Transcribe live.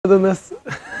than this.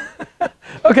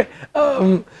 Okay,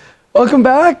 welcome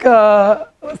back.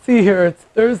 Let's see here, it's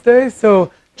Thursday,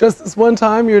 so just this one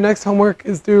time, your next homework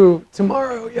is due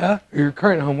tomorrow, yeah? Or your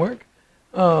current homework.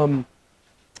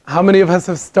 How many of us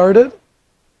have started?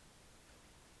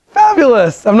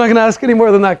 Fabulous! I'm not going to ask any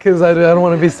more than that because I don't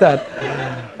want to be sad.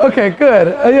 Okay, good.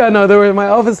 Yeah, no, my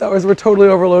office hours were totally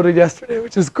overloaded yesterday,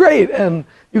 which is great. And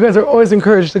you guys are always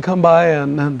encouraged to come by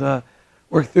and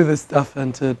work through this stuff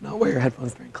and to not wear your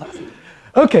headphones during class.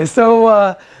 Okay,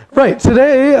 so right,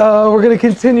 today we're going to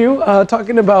continue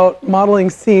talking about modeling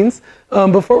scenes.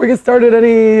 Before we get started,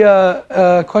 any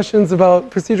questions about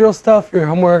procedural stuff, your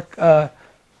homework? The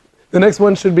next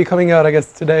one should be coming out, I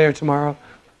guess, today or tomorrow.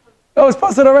 Oh, it's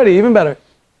posted already, even better.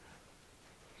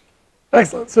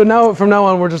 Excellent. So now, from now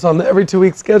on, we're just on the every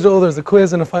 2-week schedule. There's a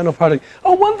quiz and a final project.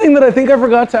 Oh, one thing that I think I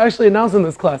forgot to actually announce in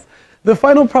this class. The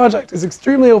final project is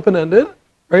extremely open-ended,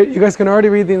 right? You guys can already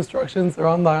read the instructions. They're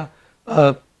on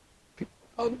the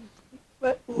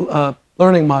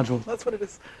learning module. That's what it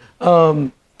is.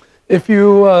 If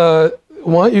you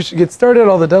want, you should get started.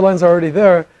 All the deadlines are already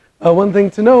there. One thing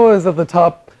to know is at the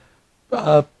top,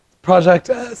 project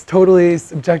is totally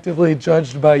subjectively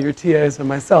judged by your TAs and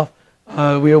myself.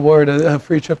 We award a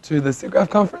free trip to the SIGGRAPH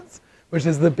conference, which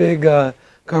is the big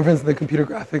conference in the computer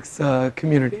graphics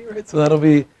community, right? So that'll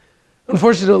be,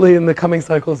 unfortunately, in the coming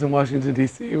cycles in Washington,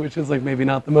 D.C., which is like maybe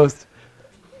not the most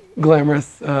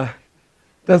glamorous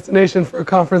destination for a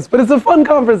conference, but it's a fun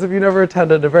conference if you never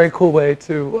attended, a very cool way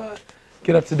to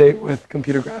get up to date with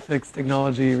computer graphics,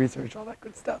 technology, research, all that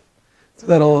good stuff. So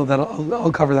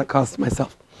I'll cover that cost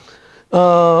myself.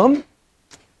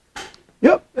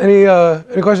 Yep.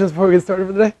 Any questions before we get started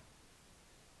for the day?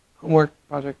 Homework,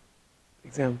 project,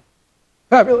 exam.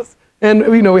 Fabulous. And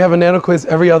we have a nano quiz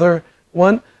every other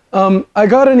one. I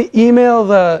got an email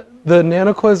that the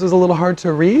nano quiz was a little hard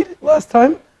to read last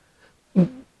time.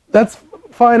 That's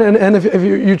fine. And if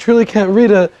you truly can't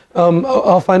read it,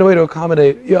 I'll find a way to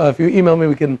accommodate. Yeah, if you email me,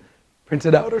 we can print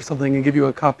it out or something and give you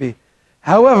a copy.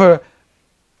 However,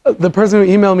 the person who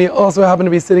emailed me also happened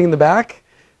to be sitting in the back.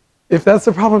 If that's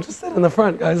the problem, just sit in the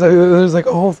front, guys. There's like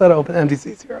a whole set of open empty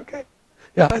seats here, okay?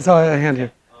 Yeah, I saw a hand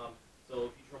here. So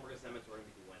future homework assignments are going to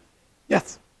be due Wednesday?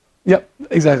 Yes. Yep,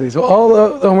 exactly. So all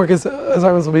the homework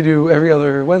assignments will be due every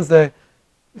other Wednesday,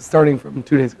 starting from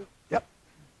 2 days ago. Yep.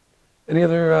 Any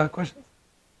other questions?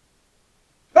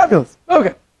 Fabulous.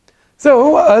 Okay.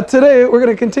 So today we're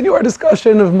going to continue our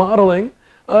discussion of modeling.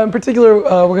 In particular,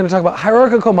 we're going to talk about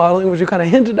hierarchical modeling, which we kind of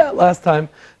hinted at last time,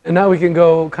 and now we can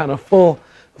go kind of full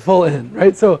in,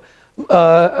 right? So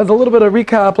as a little bit of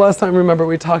recap, last time, remember,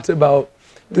 we talked about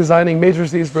designing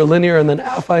matrices for linear and then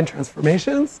affine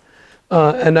transformations.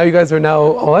 And now you guys are now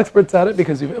all experts at it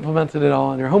because you've implemented it all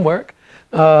on your homework.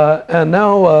 And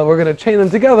now we're going to chain them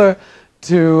together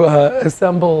to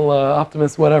assemble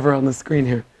Optimus whatever on the screen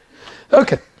here.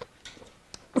 Okay.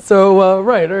 So,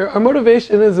 right, our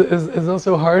motivation is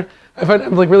also hard. I find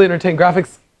I'm like really entertained.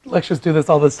 Graphics lectures do this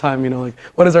all this time, like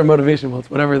what is our motivation? Well, it's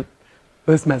whatever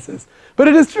this mess is. But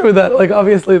it is true that, like,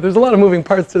 obviously there's a lot of moving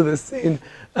parts to this scene.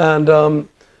 And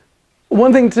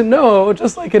one thing to know,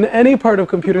 just like in any part of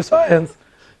computer science,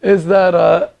 is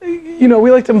that,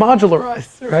 we like to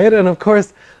modularize, right? And of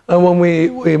course, when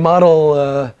we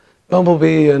model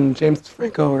Bumblebee and James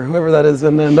Franco or whoever that is,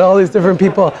 and all these different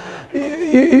people,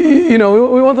 we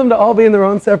want them to all be in their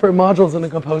own separate modules and to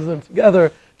compose them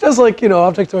together, just like,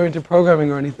 object-oriented programming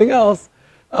or anything else.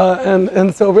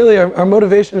 And so really our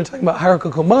motivation in talking about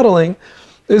hierarchical modeling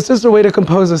is just a way to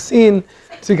compose a scene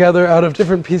together out of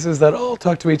different pieces that all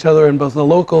talk to each other in both a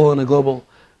local and a global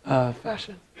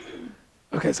fashion.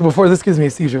 Okay, so before this gives me a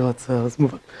seizure, let's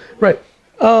move on. Right.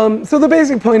 So the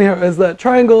basic point here is that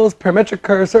triangles, parametric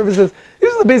curves, surfaces,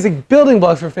 these are the basic building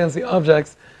blocks for fancy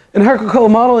objects. And hierarchical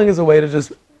modeling is a way to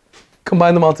just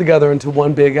combine them all together into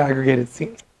one big aggregated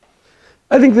scene.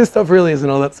 I think this stuff really isn't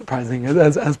all that surprising.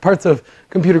 As parts of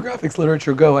computer graphics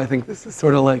literature go, I think this is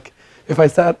sort of like if I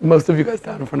sat most of you guys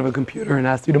down in front of a computer and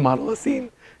asked you to model a scene,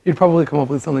 you'd probably come up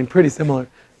with something pretty similar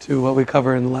to what we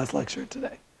cover in the last lecture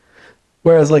today.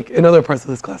 Whereas like in other parts of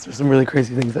this class, there's some really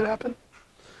crazy things that happen.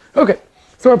 Okay,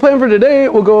 so our plan for today,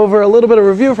 we'll go over a little bit of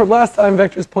review from last time,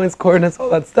 vectors, points, coordinates, all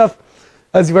that stuff.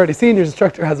 As you've already seen, your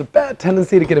instructor has a bad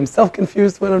tendency to get himself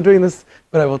confused when I'm doing this,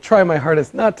 but I will try my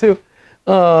hardest not to.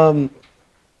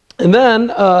 And then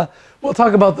we'll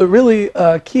talk about the really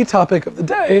key topic of the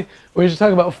day, where we should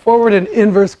talk about forward and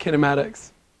inverse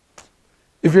kinematics.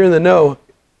 If you're in the know,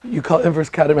 you call inverse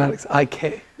kinematics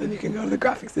IK, then you can go to the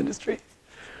graphics industry.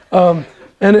 And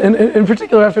in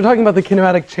particular, after talking about the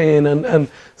kinematic chain and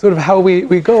sort of how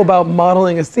we go about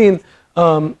modeling a scene,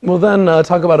 We'll then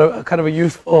talk about a kind of a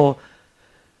useful,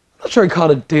 I'm not sure I'd call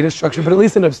it a data structure, but at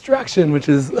least an abstraction, which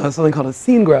is something called a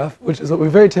scene graph, which is what we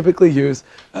very typically use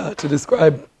to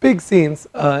describe big scenes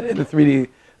in a 3D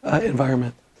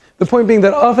environment. The point being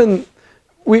that often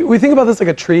we think about this like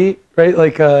a tree, right?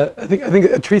 Like I think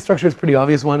a tree structure is a pretty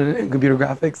obvious one in computer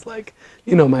graphics. Like,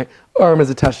 you know, my arm is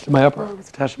attached to my upper arm, it's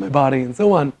attached to my body, and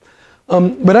so on.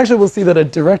 But actually, we'll see that a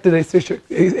directed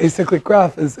acyclic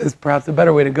graph is perhaps a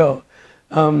better way to go.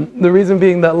 The reason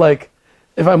being that, like,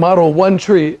 if I model one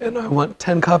tree and I want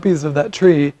 10 copies of that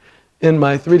tree in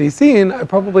my 3D scene, I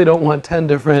probably don't want 10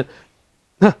 different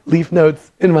leaf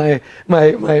notes in my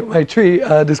tree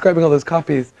describing all those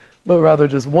copies, but rather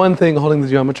just one thing holding the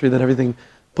geometry that everything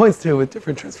points to with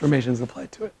different transformations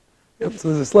applied to it. Yep, so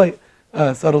there's a slight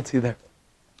subtlety there.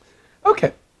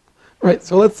 Okay, right.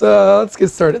 So let's get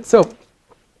started. So,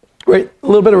 right, a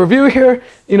little bit of review here.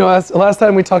 You know, as last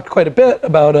time we talked quite a bit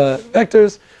about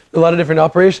vectors, a lot of different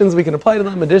operations we can apply to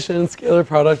them: addition, scalar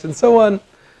product, and so on.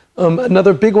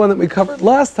 Another big one that we covered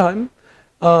last time.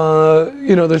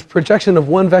 You know, there's projection of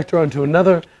one vector onto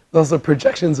another. There's also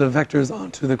projections of vectors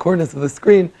onto the coordinates of the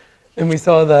screen, and we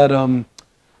saw that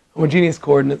homogeneous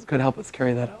coordinates could help us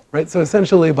carry that out, right? So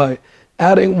essentially, by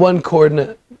adding one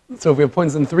coordinate, so if we have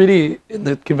points in 3D in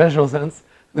the conventional sense,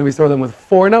 then we store them with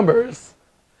 4 numbers,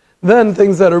 then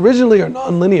things that originally are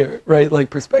nonlinear, right, like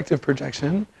perspective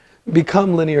projection,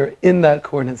 become linear in that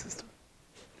coordinate system.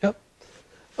 Yep.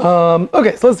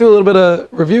 Okay, so let's do a little bit of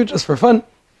review just for fun.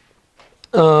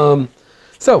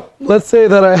 So let's say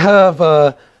that I have,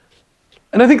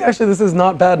 and I think actually this is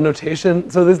not bad notation.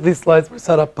 So these slides were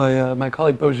set up by my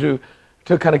colleague Beaujeu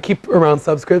to kind of keep around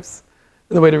subscripts.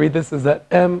 And the way to read this is that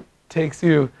M takes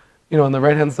you, on the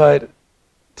right-hand side,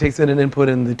 takes in an input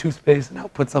in the 2 space and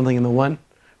outputs something in the 1.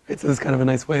 Right? So this is kind of a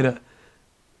nice way to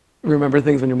remember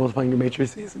things when you're multiplying your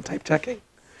matrices and type checking.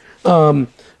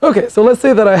 Okay, so let's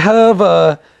say that I have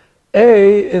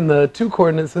A in the 2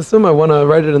 coordinate system. I want to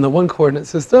write it in the 1 coordinate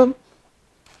system.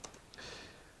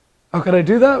 How could I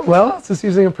do that? Well, it's just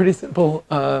using a pretty simple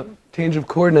change of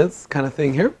coordinates kind of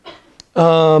thing here.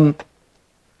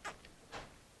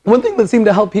 One thing that seemed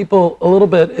to help people a little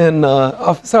bit in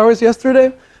office hours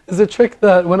yesterday is a trick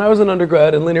that when I was an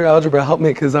undergrad in linear algebra helped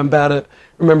me because I'm bad at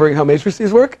remembering how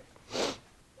matrices work.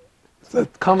 It's a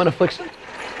common affliction.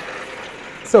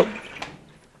 So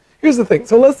here's the thing.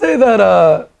 So let's say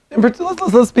that,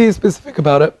 let's be specific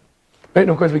about it. Right?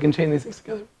 And of course we can chain these things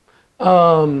together.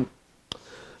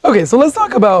 Okay, so let's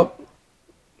talk about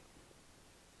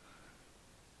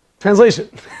translation.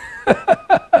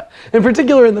 In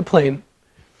particular in the plane.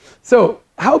 So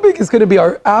how big is going to be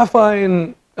our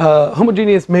affine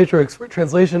homogeneous matrix for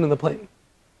translation in the plane?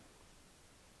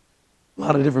 A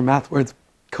lot of different math words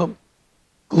come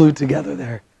glued together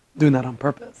there, doing that on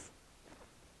purpose.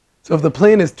 So if the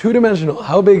plane is 2-dimensional,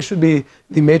 how big should be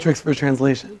the matrix for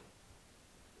translation?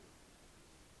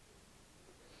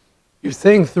 You're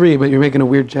saying 3, but you're making a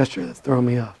weird gesture that's throwing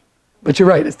me off. But you're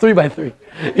right, it's 3 by 3.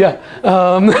 Yeah.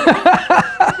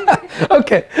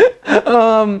 Okay.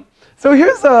 So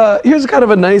here's kind of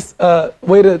a nice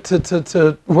way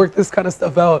to work this kind of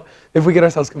stuff out if we get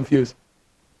ourselves confused.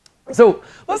 So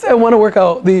let's say I want to work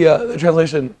out the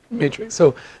translation matrix.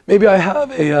 So maybe I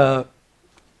have a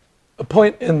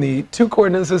point in the 2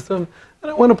 coordinate system,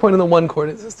 and I want a point in the 1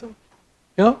 coordinate system.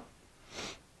 You know?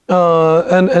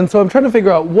 And so I'm trying to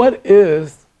figure out what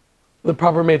is the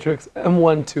proper matrix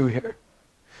M12 here.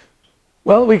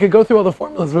 Well, we could go through all the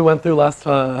formulas we went through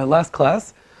last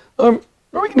class, or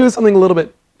we can do something a little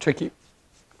bit tricky,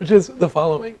 which is the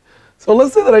following. So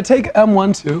let's say that I take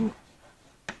M12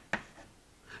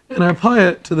 and I apply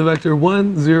it to the vector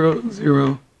 1, 0,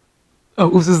 0. Oh,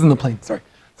 oops, this is in the plane, sorry.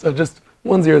 So just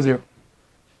 1, 0, 0.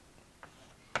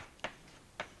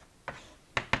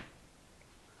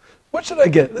 What should I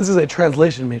get? This is a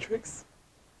translation matrix.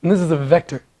 And this is a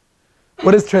vector.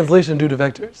 What does translation do to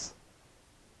vectors?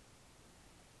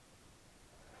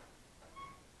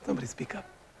 Somebody speak up.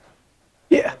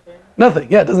 Yeah,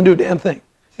 nothing. Yeah, it doesn't do a damn thing.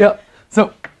 Yeah,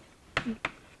 so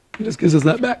it just gives us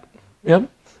that back. Yeah.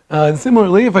 And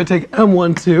similarly, if I take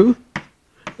M12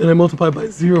 and I multiply by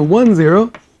 0, 1,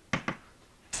 0,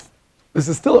 this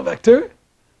is still a vector.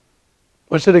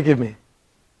 What should it give me?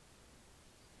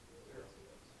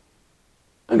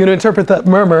 I'm going to interpret that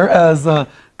murmur as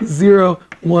 0,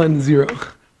 1, 0.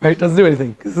 Right? Doesn't do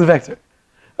anything because it's a vector.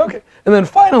 Okay. And then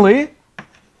finally,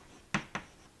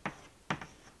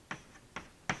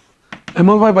 I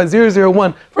multiply by 0, 0,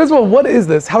 1. First of all, what is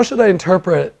this? How should I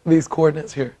interpret these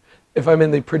coordinates here if I'm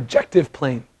in the projective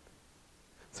plane?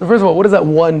 So first of all, what does that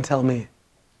 1 tell me?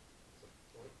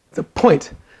 It's a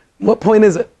point. What point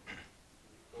is it?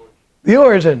 the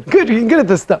origin. Good, you're good at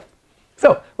this stuff.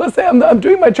 So let's say I'm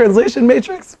doing my translation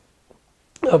matrix.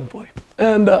 Oh boy.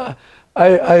 And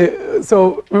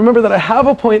so remember that I have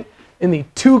a point in the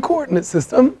 2-coordinate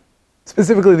system,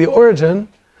 specifically the origin.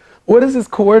 What is its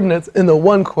coordinates in the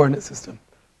 1-coordinate system?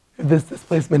 If this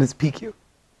displacement is PQ.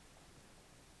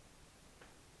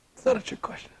 It's not a trick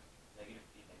question.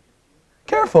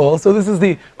 Careful. So this is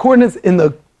the coordinates in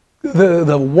the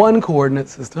 1-coordinate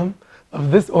system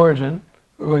of this origin.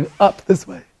 We're going up this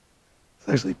way. It's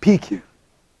actually PQ.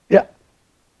 Yeah.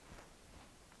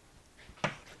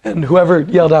 And whoever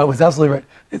yelled out was absolutely right.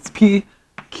 It's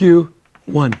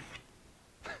PQ1.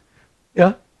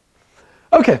 Yeah?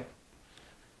 Okay.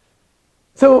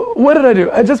 So what did I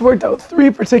do? I just worked out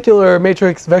 3 particular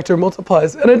matrix vector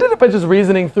multiplies, and I did it by just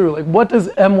reasoning through, like, what does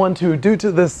M12 do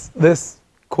to this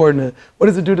coordinate? What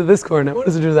does it do to this coordinate? What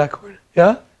does it do to that coordinate?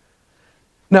 Yeah?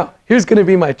 Now, here's going to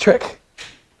be my trick.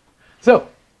 So,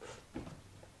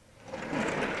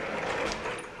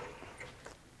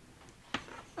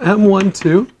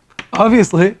 M12,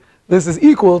 obviously, this is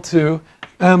equal to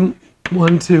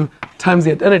M12 times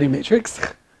the identity matrix.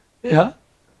 Yeah?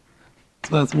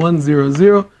 So that's 1, 0,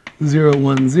 0, 0,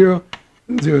 1, 0,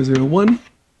 0, 0, 1.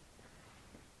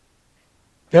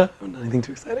 Yeah? Not anything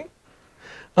too exciting.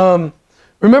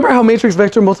 Remember how matrix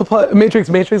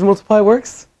matrix multiply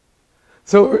works?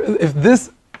 So if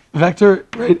this vector,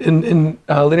 right, in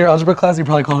linear algebra class, you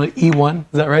probably call it E1. Is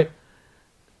that right?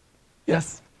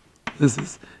 Yes. This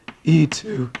is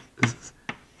E2. This is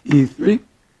E3.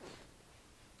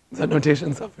 Does that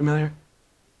notation sound familiar?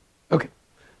 Okay.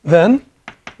 Then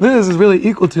this is really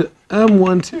equal to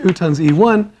M12 times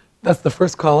E1. That's the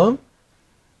first column.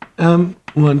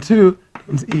 M12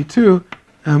 times E2.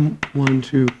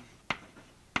 M12.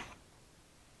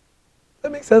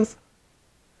 That makes sense?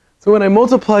 So when I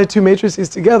multiply 2 matrices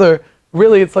together,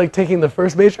 really it's like taking the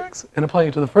first matrix and applying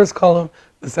it to the first column,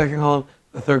 the second column,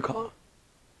 the third column.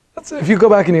 That's it. If you go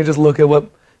back and you just look at what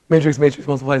matrix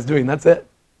multiply is doing, that's it.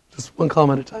 Just one column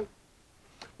at a time.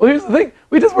 Well, here's the thing.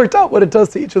 We just worked out what it does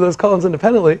to each of those columns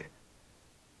independently,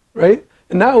 right?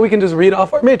 And now we can just read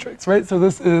off our matrix, right? So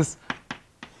this is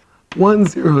 1,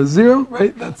 0, 0,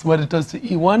 right? That's what it does to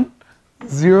E1.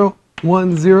 0,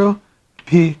 1, 0,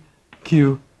 P,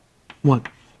 Q, 1.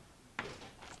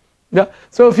 Yeah,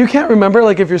 so if you can't remember,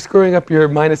 like if you're screwing up your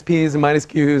minus P's and minus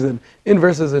Q's and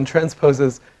inverses and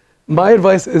transposes, my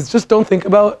advice is just don't think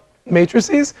about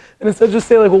matrices, and instead just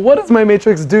say, like, well, what does my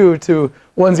matrix do to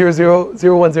 1, 0, 0,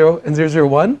 0, 1, 0, and 0, 0,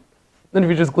 1? Then if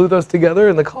you just glue those together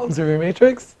in the columns of your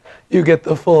matrix, you get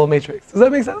the full matrix. Does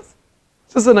that make sense?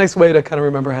 It's just a nice way to kind of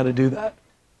remember how to do that.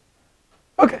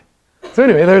 Okay, so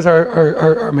anyway, there's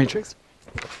our matrix.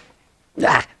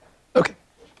 Yeah. Okay.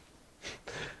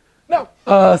 Now,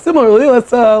 similarly,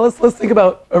 let's think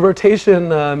about a rotation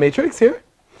matrix here.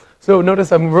 So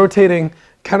notice I'm rotating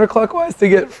counterclockwise to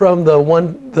get from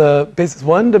the basis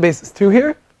 1 to basis 2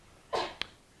 here.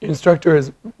 Your instructor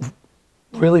is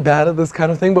really bad at this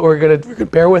kind of thing, but we're gonna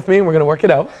bear with me and we're gonna work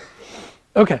it out.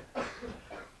 Okay.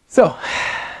 So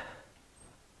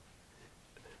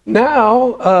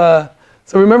now,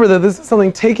 so remember that this is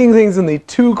something taking things in the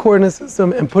 2-coordinate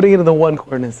system and putting it in the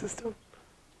 1-coordinate system.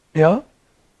 Yeah?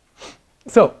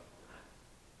 So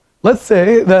let's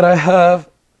say that I have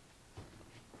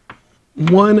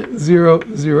 1,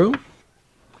 0, 0,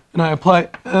 and I apply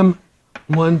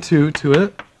M12 to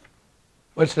it.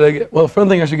 What should I get? Well, for one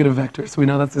thing, I should get a vector, so we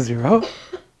know that's a 0.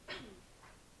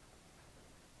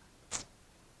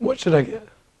 What should I get?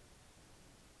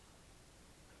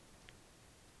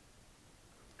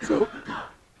 So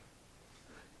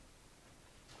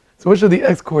what should the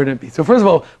x-coordinate be? So first of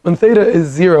all, when theta is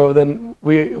 0, then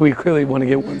we clearly want to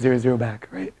get 1, 0, 0 back,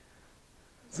 right?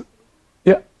 So,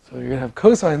 yeah, so you're going to have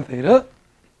cosine theta.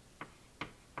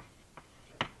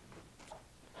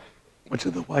 What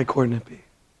should the y-coordinate be?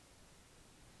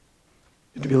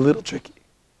 It would be a little tricky.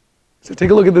 So take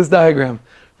a look at this diagram,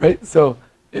 right? So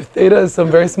if theta is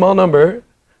some very small number,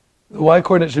 the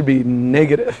y-coordinate should be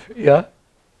negative, yeah?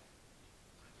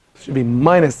 It should be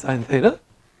minus sine theta.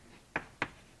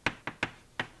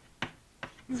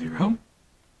 0.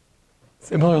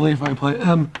 Similarly, if I apply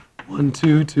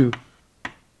M12 to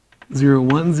 0,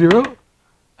 1, 0,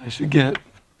 I should get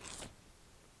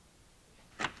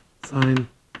sine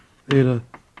theta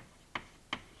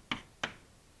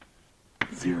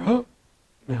 0.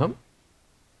 Yeah.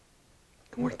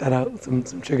 Can work that out with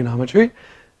some trigonometry.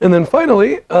 And then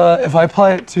finally, if I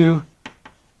apply it to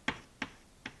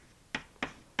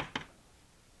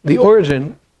the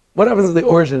origin, what happens to the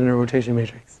origin in a rotation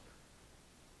matrix?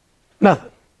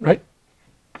 Nothing, right?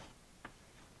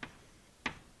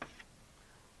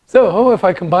 So if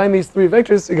I combine these three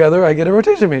vectors together, I get a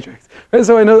rotation matrix. Right?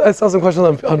 So I saw some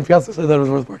questions on Piazza, so that was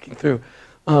worth working through.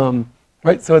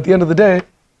 Right? So at the end of the day,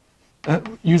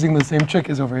 using the same trick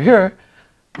as over here,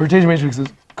 rotation matrix is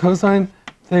cosine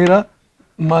theta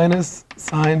minus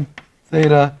sine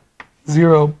theta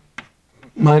 0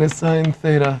 minus sine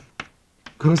theta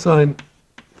cosine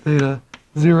theta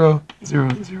 0, 0,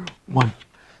 0, 1.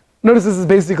 Notice this is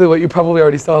basically what you probably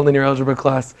already saw in linear algebra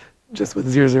class, just with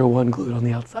 0, 0, 1 glued on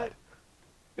the outside.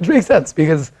 Which makes sense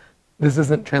because this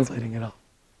isn't translating at all.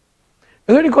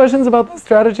 Are there any questions about this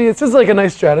strategy? It's just like a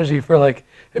nice strategy for like,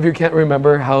 if you can't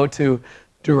remember how to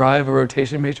derive a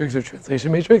rotation matrix or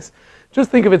translation matrix,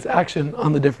 just think of its action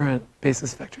on the different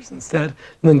basis vectors instead,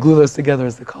 and then glue those together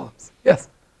as the columns. Yes?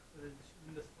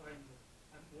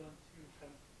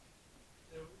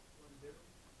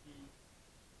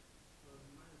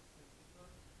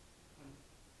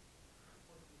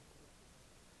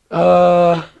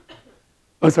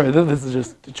 Oh, sorry, this is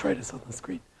just detritus on the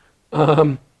screen.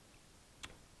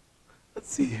 Let's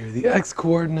see here, the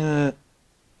x-coordinate.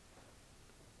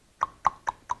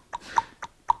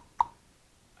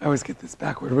 I always get this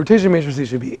backward. Rotation matrices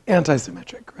should be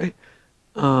anti-symmetric, right?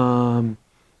 No,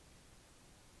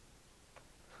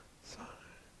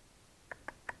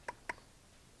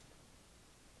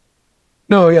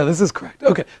 yeah, this is correct.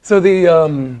 Okay, so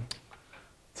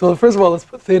so first of all, let's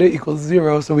put theta equals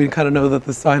 0, so we kind of know that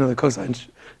the sine of the cosine,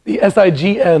 the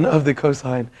SIGN of the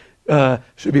cosine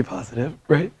should be positive,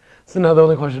 right? So now the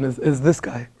only question is this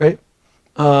guy, right?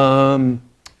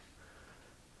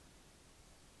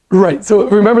 Right, so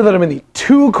remember that I'm in the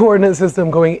 2-coordinate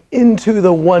system going into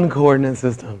the 1-coordinate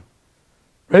system,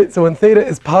 right? So when theta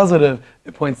is positive,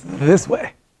 it points this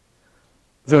way.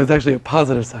 So it's actually a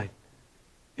positive sign.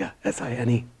 Yeah,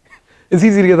 SINE. It's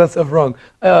easy to get that stuff wrong.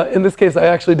 In this case, I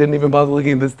actually didn't even bother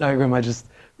looking at this diagram. I just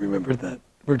remembered that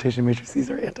rotation matrices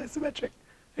are anti-symmetric.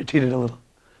 I cheated a little.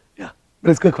 Yeah,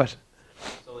 but it's a good question.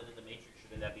 So in the matrix,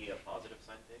 shouldn't that be a positive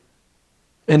sign thing?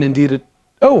 And indeed it,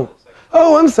 oh,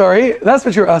 I'm sorry. That's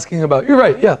what you're asking about. You're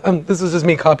right, yeah. This is just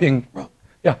me copying wrong.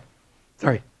 Yeah,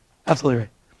 sorry. Absolutely right.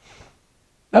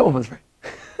 That one was right.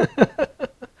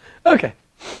 Okay.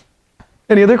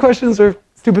 Any other questions or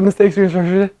stupid mistakes in your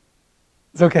structure today?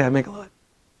 It's okay, I make a lot.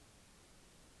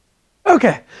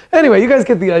 Okay, anyway, you guys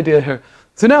get the idea here.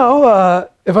 So now,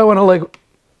 if I want to like,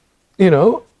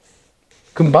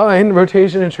 combine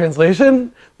rotation and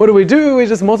translation, what do? We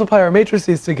just multiply our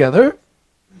matrices together,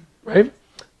 right?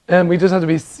 And we just have to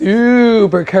be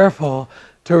super careful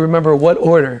to remember what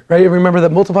order, right? And remember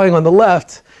that multiplying on the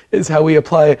left is how we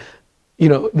apply,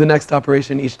 the next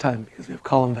operation each time because we have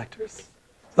column vectors. So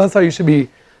that's how you should be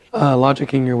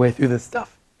logicking your way through this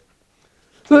stuff.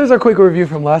 So there's our quick review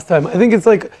from last time. I think it's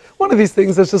like one of these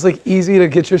things that's just like easy to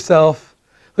get yourself,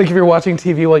 like if you're watching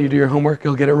TV while you do your homework,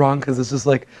 you'll get it wrong because it's just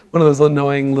like one of those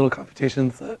annoying little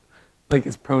computations that like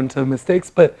is prone to mistakes,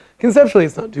 but conceptually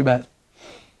it's not too bad.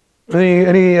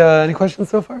 Any questions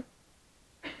so far?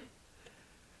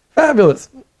 Fabulous.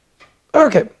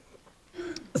 Okay.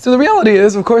 So the reality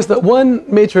is, of course, that one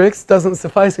matrix doesn't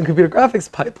suffice in computer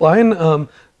graphics pipeline.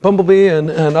 Bumblebee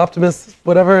and Optimus,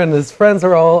 whatever, and his friends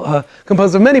are all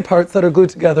composed of many parts that are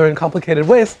glued together in complicated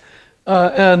ways.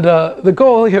 The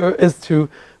goal here is to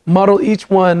model each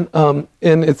one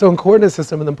in its own coordinate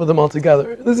system and then put them all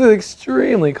together. This is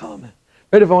extremely common.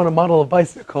 Right? If I want to model a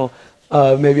bicycle,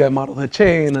 maybe I model the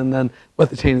chain and then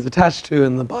what the chain is attached to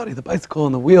and the body, the bicycle,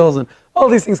 and the wheels, and all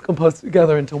these things composed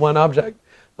together into one object.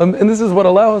 And this is what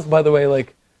allows, by the way,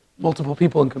 like multiple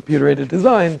people in computer-aided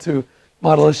design to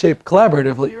model a shape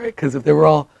collaboratively, right? Because if they were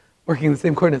all working in the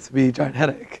same coordinates, it'd be a giant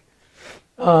headache.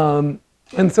 And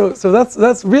so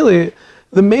that's really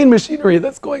the main machinery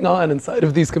that's going on inside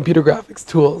of these computer graphics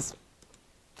tools.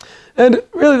 And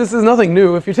really, this is nothing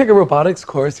new. If you take a robotics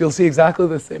course, you'll see exactly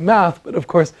the same math, but of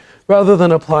course, rather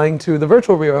than applying to the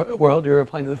virtual world, you're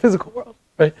applying to the physical world,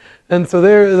 right? And so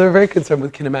they're very concerned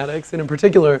with kinematics, and in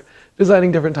particular,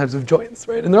 designing different types of joints,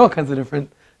 right? And there are all kinds of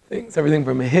different things, everything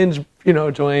from a hinge,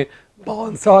 joint, ball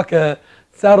and socket,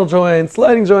 saddle joints,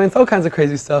 sliding joints, all kinds of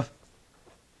crazy stuff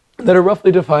that are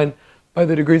roughly defined by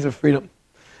the degrees of freedom.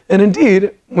 And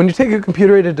indeed, when you take a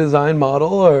computer-aided design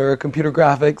model or computer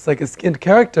graphics like a skinned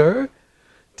character,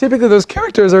 typically those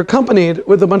characters are accompanied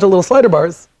with a bunch of little slider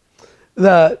bars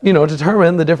that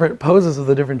determine the different poses of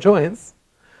the different joints,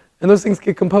 and those things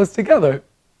get composed together.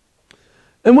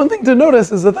 And one thing to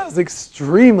notice is that that is an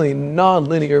extremely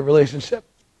non-linear relationship.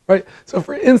 Right? So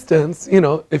for instance,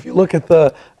 if you look at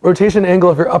the rotation angle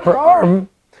of your upper arm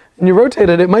and you rotate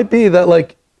it, it might be that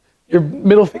like your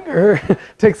middle finger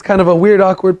takes kind of a weird,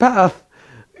 awkward path,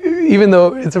 even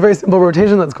though it's a very simple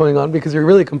rotation that's going on, because you're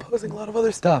really composing a lot of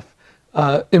other stuff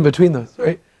in between those,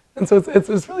 right? And so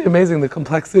it's really amazing the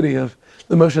complexity of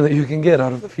the motion that you can get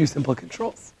out of a few simple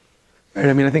controls, right?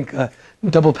 I mean, I think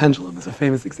double pendulum is a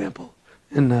famous example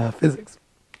in physics.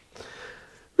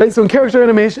 Right, so in character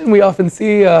animation, we often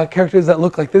see characters that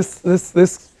look like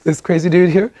this crazy dude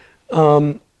here.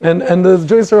 And the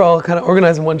joints are all kind of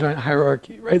organized in one giant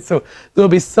hierarchy, right? So there'll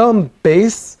be some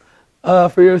base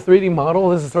for your 3D model.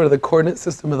 This is sort of the coordinate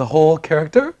system of the whole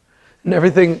character. And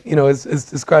everything, is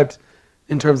described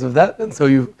in terms of that. And so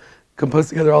you compose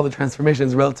together all the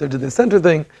transformations relative to the center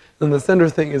thing. And the center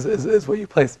thing is what you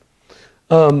place.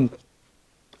 And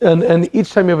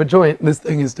each time you have a joint, this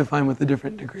thing is defined with a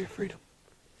different degree of freedom.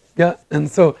 Yeah, and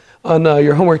so on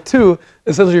your homework 2,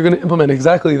 essentially you're going to implement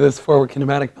exactly this forward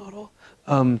kinematic model,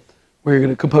 where you're going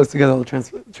to compose together all the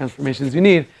transformations you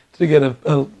need to get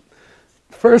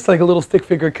first like a little stick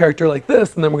figure character like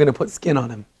this, and then we're going to put skin on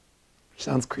him, which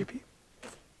sounds creepy.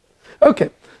 Okay,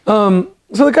 so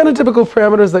the kind of typical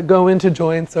parameters that go into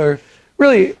joints are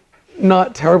really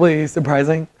not terribly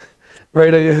surprising,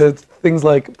 right? You have things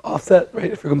like offset,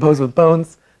 right? If you're composed with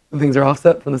bones, then things are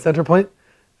offset from the center point.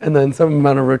 And then some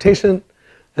amount of rotation,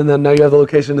 and then now you have the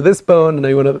location of this bone, and now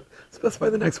you want to specify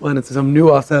the next one. It's some new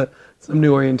offset, some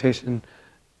new orientation,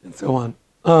 and so on.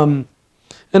 And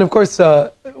of course,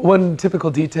 one typical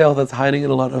detail that's hiding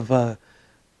in a lot of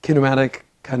kinematic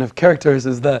kind of characters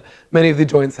is that many of the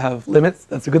joints have limits.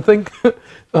 That's a good thing.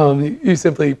 You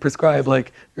simply prescribe,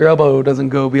 like, your elbow doesn't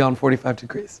go beyond 45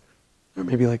 degrees, or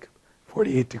maybe like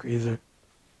 48 degrees or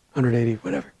 180,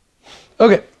 whatever.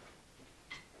 Okay.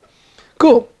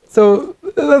 Cool. So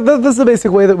that's the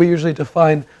basic way that we usually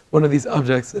define one of these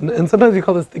objects. And sometimes we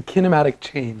call this the kinematic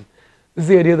chain. This is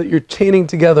the idea that you're chaining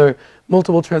together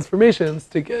multiple transformations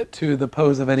to get to the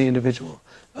pose of any individual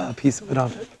piece of an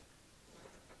object.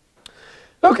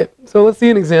 Okay, so let's see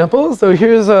an example. So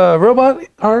here's a robot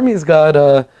arm. He's got,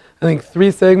 I think, 3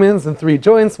 segments and 3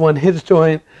 joints, 1 hinge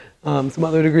joint, some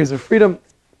other degrees of freedom.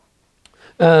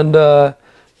 And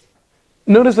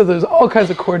notice that there's all kinds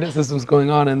of coordinate systems going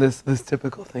on in this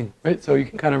typical thing, right? So you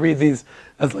can kind of read these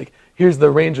as like, here's the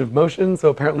range of motion. So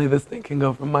apparently this thing can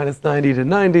go from -90 to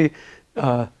 90.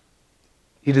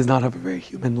 He does not have a very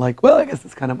human-like, well, I guess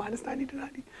it's kind of -90 to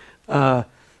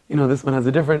 90. This one has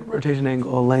a different rotation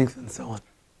angle, length, and so on.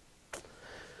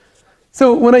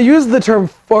 So when I use the term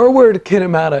forward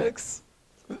kinematics,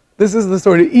 this is the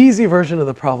sort of easy version of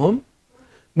the problem,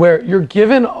 where you're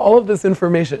given all of this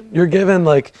information. You're given,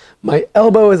 like, my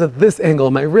elbow is at this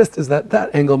angle, my wrist is at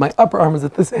that angle, my upper arm is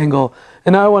at this angle,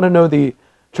 and now I want to know the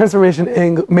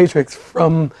transformation matrix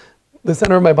from the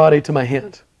center of my body to my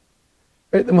hand.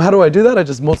 Right? And how do I do that? I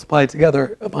just multiply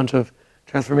together a bunch of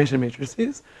transformation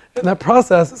matrices, and that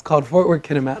process is called forward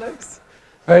kinematics.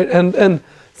 Right? And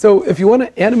so if you want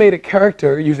to animate a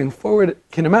character using forward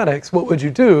kinematics, what would you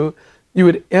do? You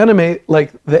would animate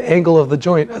like the angle of the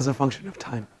joint as a function of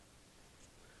time.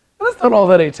 And that's not all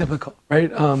that atypical,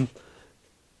 right?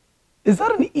 Is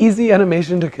that an easy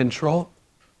animation to control?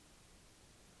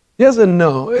 Yes and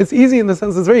no. It's easy in the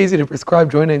sense it's very easy to prescribe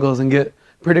joint angles and get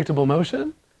predictable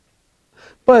motion.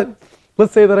 But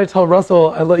let's say that I tell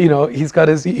Russell, he's got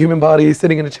his human body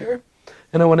sitting in a chair,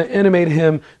 and I want to animate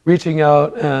him reaching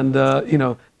out and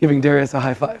giving Darius a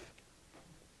high five.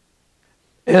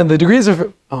 And the degrees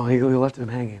of, oh, he left him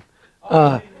hanging.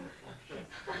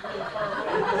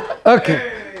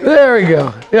 Okay, there we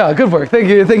go. Yeah, good work. Thank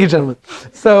you, gentlemen.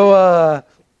 So,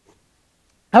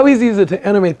 how easy is it to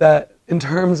animate that in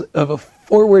terms of a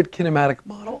forward kinematic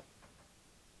model?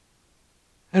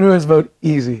 Anyone vote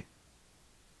easy?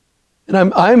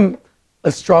 And I'm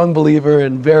a strong believer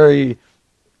in very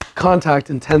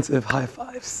contact-intensive high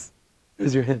fives.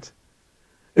 There's your hint.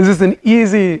 Is this an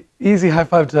easy high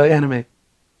five to animate?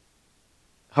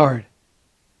 Hard.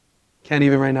 Can't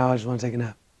even right now, I just want to take a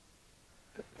nap.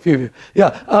 A few of you.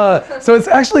 Yeah, so it's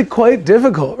actually quite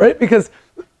difficult, right? Because,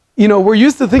 we're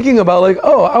used to thinking about like,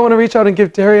 oh, I want to reach out and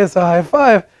give Darius a high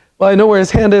five. Well, I know where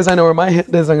his hand is, I know where my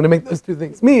hand is, I'm going to make those two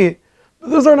things meet. But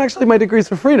those aren't actually my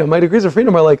degrees of freedom. My degrees of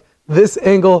freedom are like this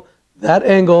angle, that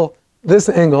angle, this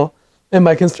angle, and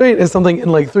my constraint is something in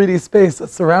like 3D space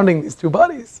that's surrounding these two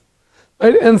bodies.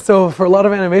 Right? And so for a lot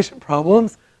of animation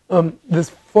problems, this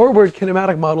forward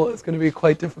kinematic model is going to be a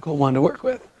quite difficult one to work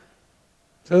with.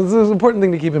 So this is an important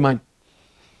thing to keep in mind.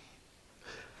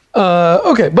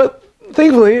 Okay, but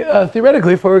thankfully,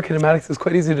 theoretically, forward kinematics is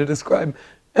quite easy to describe.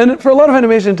 And for a lot of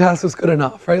animation tasks, it's good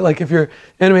enough, right? Like if you're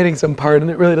animating some part and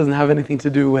it really doesn't have anything to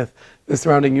do with the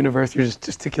surrounding universe, you're just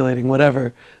gesticulating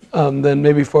whatever, then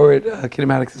maybe forward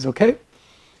kinematics is okay.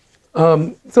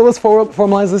 So let's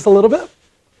formalize this a little bit.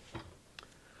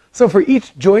 So for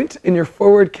each joint in your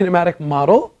forward kinematic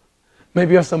model,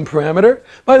 maybe you have some parameter.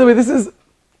 By the way, this is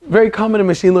very common in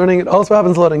machine learning. It also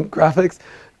happens a lot in graphics.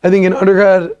 I think in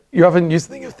undergrad, you're often used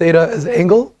to think of theta as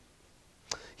angle.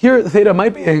 Here, theta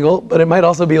might be angle, but it might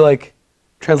also be like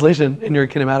translation in your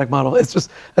kinematic model. It's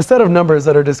just a set of numbers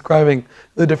that are describing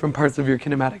the different parts of your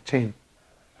kinematic chain,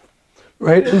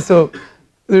 right? And so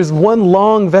there's one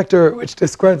long vector which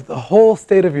describes the whole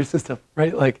state of your system,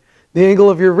 right? Like the angle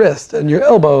of your wrist and your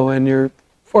elbow and your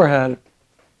forehead,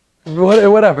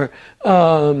 whatever.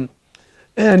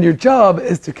 And your job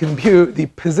is to compute the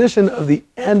position of the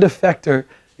end effector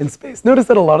in space. Notice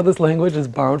that a lot of this language is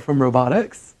borrowed from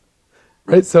robotics,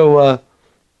 right? So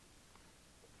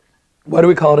why do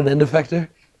we call it an end effector?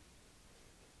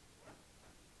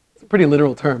 It's a pretty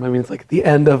literal term. I mean, it's like the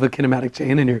end of a kinematic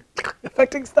chain and you're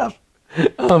affecting stuff.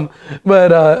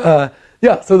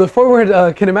 Yeah, so the forward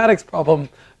kinematics problem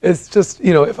is just,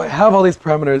 if I have all these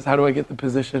parameters, how do I get the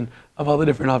position of all the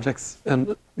different objects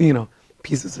and,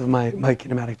 pieces of my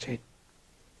kinematic chain?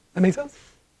 That make sense?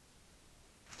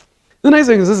 The nice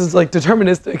thing is this is like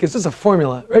deterministic. It's just a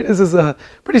formula, right? This is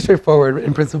pretty straightforward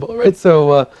in principle, right?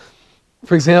 So,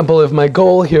 for example, if my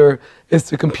goal here is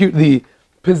to compute the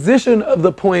position of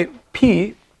the point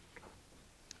P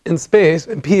in space,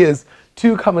 and P is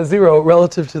 2, 0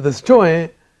 relative to this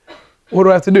joint, what do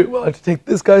I have to do? Well, I have to take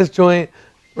this guy's joint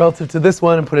relative to this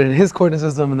one and put it in his coordinate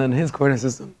system and then his coordinate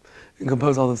system and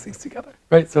compose all those things together,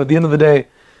 right? So at the end of the day,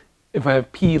 if I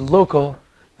have P local,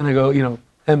 and I go,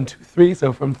 M to 3,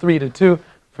 so from 3 to 2,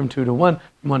 from 2 to 1,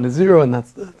 from 1 to 0, and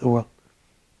that's the world.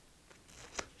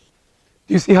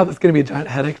 Do you see how that's going to be a giant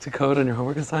headache to code on your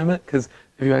homework assignment? Because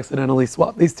if you accidentally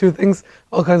swap these two things,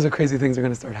 all kinds of crazy things are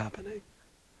going to start happening.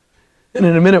 And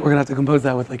in a minute, we're going to have to compose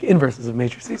that with like inverses of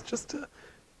matrices just to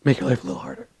make your life a little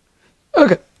harder.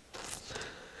 Okay.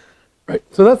 Right,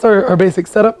 so that's our basic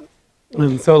setup.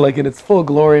 And so like in its full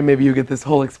glory, maybe you get this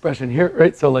whole expression here,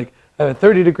 right? So like I have a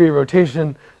 30-degree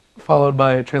rotation followed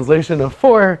by a translation of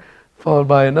 4, followed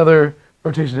by another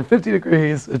rotation of 50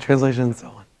 degrees, a translation, and so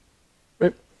on.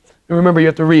 Right? And remember, you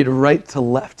have to read right to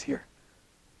left here.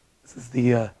 This is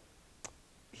the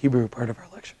Hebrew part of our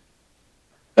lecture.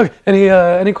 Okay,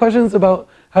 any questions about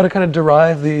how to kind of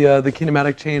derive the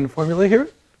kinematic chain formula here?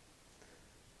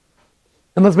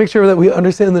 And let's make sure that we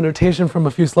understand the notation from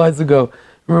a few slides ago.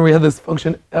 Remember we had this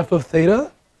function f of theta?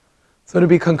 So to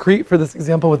be concrete for this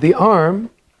example with the arm,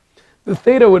 the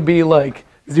theta would be like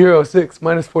 0, 6,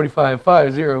 minus 45,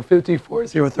 5, 0, 50, 4,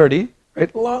 0, 30,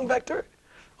 right? Long vector.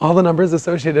 All the numbers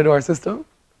associated to our system,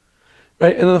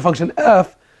 right? And then the function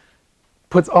f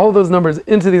puts all of those numbers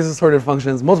into these assorted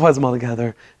functions, multiplies them all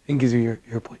together, and gives you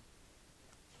your point.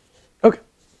 Okay.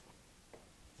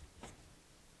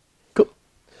 Cool.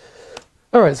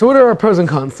 All right, so what are our pros and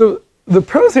cons? So the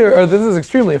pros here are this is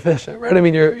extremely efficient, right? I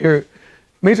mean, your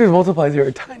matrix multiplies here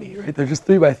are tiny, right? They're just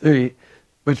 3 by 3,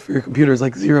 which for your computer is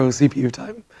like 0 CPU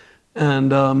time.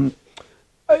 And,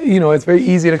 it's very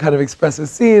easy to kind of express a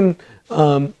scene.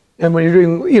 And when you're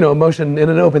doing, motion in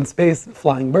an open space,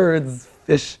 flying birds,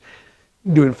 fish,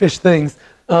 doing fish things,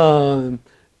 then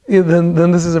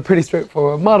this is a pretty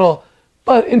straightforward model.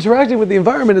 But interacting with the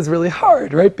environment is really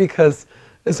hard, right? Because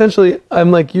essentially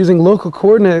I'm like using local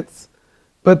coordinates,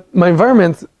 but my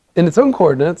environment's in its own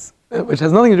coordinates, which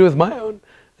has nothing to do with my own.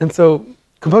 And so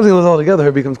composing those all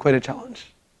together becomes quite a challenge.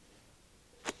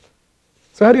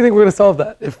 So how do you think we're going to solve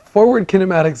that? If forward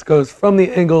kinematics goes from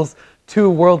the angles to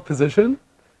world position,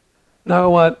 now I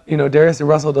want Darius and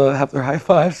Russell to have their high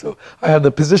five. So I have the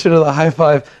position of the high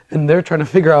five, and they're trying to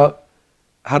figure out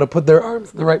how to put their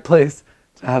arms in the right place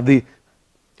to have the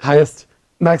highest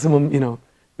maximum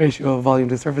ratio of volume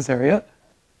to surface area.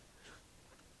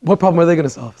 What problem are they going to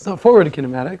solve? It's not forward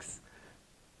kinematics.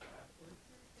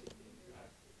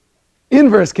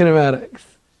 Inverse kinematics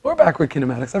or backward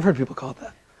kinematics. I've heard people call it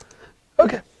that.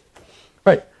 Okay,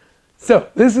 right. So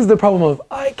this is the problem of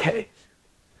IK.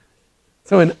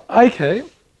 So in IK,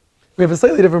 we have a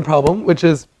slightly different problem, which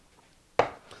is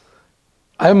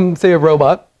I'm, say, a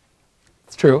robot.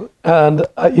 It's true. And,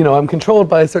 I'm controlled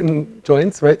by certain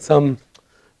joints, right? Some,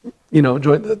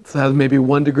 joint that has maybe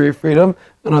 1 degree of freedom,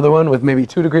 another one with maybe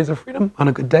 2 degrees of freedom on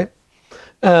a good day.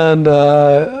 And,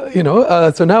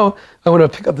 so now I want to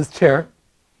pick up this chair.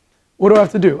 What do I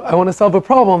have to do? I want to solve a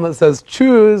problem that says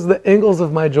choose the angles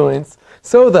of my joints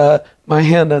so that my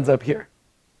hand ends up here.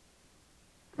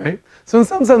 Right? So in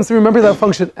some sense, remember that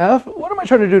function f? What am I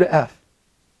trying to do to f?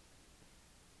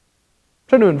 I'm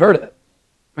trying to invert it,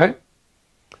 right?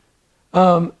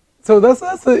 So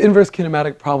that's the inverse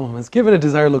kinematic problem. It's given a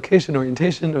desired location,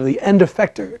 orientation, or the end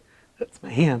effector, that's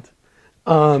my hand.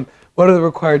 What are the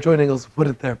required joint angles to put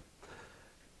it there?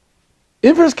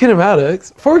 Inverse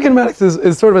kinematics, forward kinematics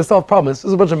is sort of a solved problem. It's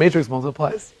just a bunch of matrix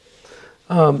multiplies.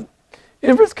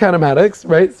 Inverse kinematics,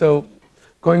 right? So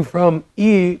going from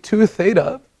E to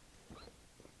theta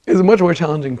is a much more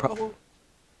challenging problem.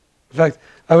 In fact,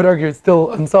 I would argue it's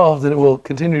still unsolved and it will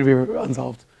continue to be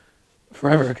unsolved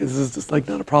forever because this is just like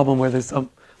not a problem where there's some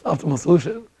optimal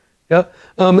solution. Yeah,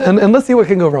 and let's see what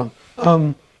can go wrong.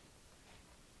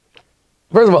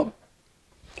 First of all,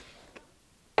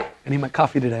 I need my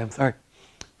coffee today, I'm sorry.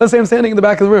 Let's say I'm standing in the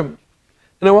back of the room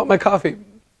and I want my coffee.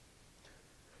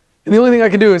 And the only thing I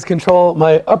can do is control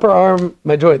my upper arm,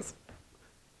 my joints.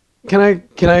 Can I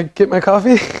get my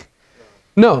coffee?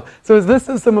 No. So is this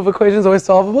system of equations always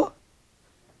solvable?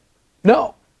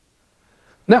 No.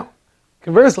 Now,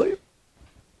 conversely,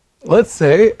 let's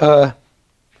say I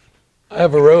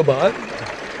have a robot.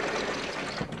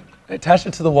 I attach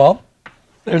it to the wall.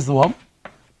 There's the wall.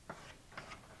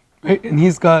 Right? And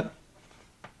he's got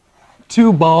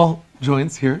two ball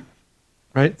joints here.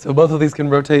 Right? So both of these can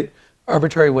rotate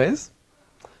arbitrary ways.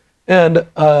 And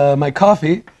my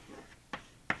coffee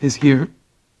is here.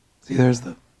 See, there's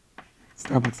the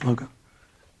Starbucks logo.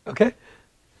 Okay?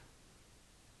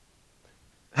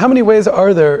 How many ways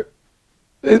are there?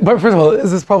 But first of all,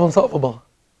 is this problem solvable?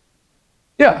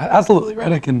 Yeah, absolutely,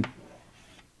 right? I can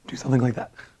do something like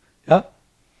that. Yeah? Is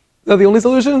that the only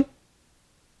solution?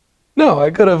 No,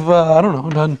 I could have, I don't know,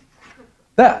 done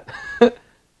that.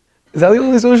 Is that the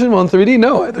only solution? Well, in 3D,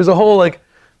 no. There's a whole like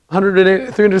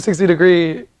 360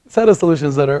 degree set of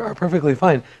solutions that are perfectly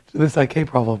fine to this IK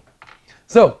problem.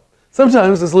 So,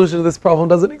 sometimes the solution to this problem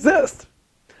doesn't exist.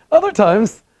 Other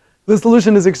times, the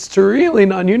solution is extremely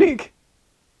non-unique.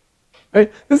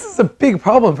 Right? This is a big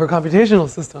problem for computational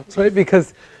systems, right?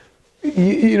 Because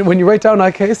you know, when you write down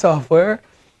IK software,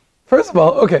 first of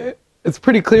all, okay, it's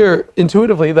pretty clear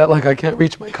intuitively that like I can't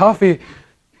reach my coffee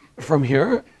from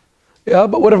here. Yeah,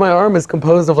 but what if my arm is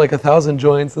composed of like 1,000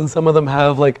 joints and some of them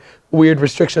have like weird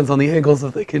restrictions on the angles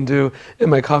that they can do,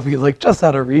 and my coffee is like just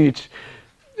out of reach?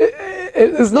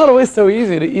 It's not always so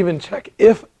easy to even check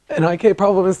if an IK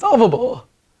problem is solvable,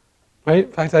 right?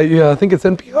 In fact, I think it's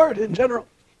NP-hard in general.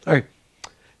 Sorry,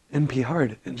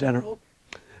 NP-hard in general.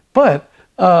 But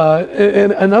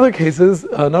in other cases,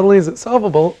 not only is it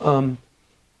solvable,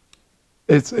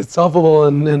 it's solvable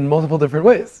in multiple different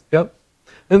ways. Yep.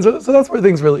 And so that's where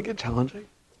things really get challenging.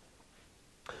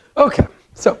 Okay,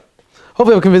 so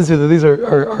hopefully I'll convince you that these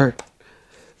are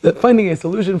that finding a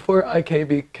solution for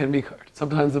IK can be hard.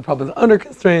 Sometimes the problem is under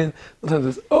constrained,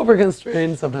 sometimes it's over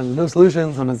constrained, sometimes no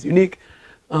solution, sometimes unique.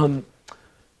 And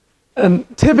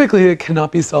typically it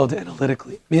cannot be solved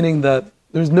analytically, meaning that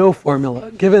there's no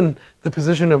formula. Given the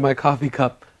position of my coffee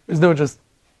cup, there's no just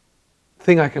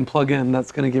thing I can plug in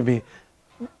that's going to give me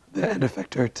the end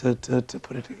effector to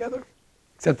put it together,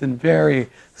 except in very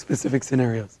specific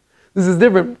scenarios. This is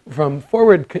different from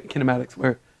forward kinematics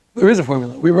where there is a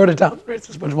formula. We wrote it down, right? It's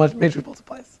just a bunch of matrix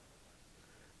multiplies.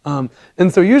 And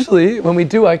so usually when we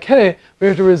do IK, we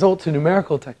have to resort to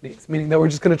numerical techniques, meaning that we're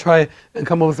just going to try and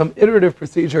come up with some iterative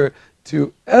procedure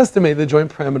to estimate the joint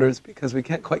parameters because we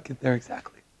can't quite get there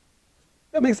exactly.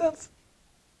 That makes sense?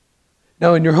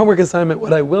 Now in your homework assignment,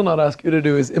 what I will not ask you to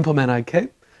do is implement IK.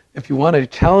 If you want a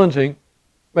challenging,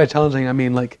 by challenging I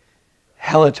mean like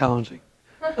hella challenging,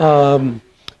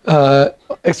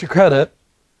 extra credit,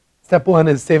 step one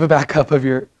is save a backup of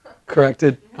your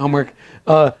corrected homework.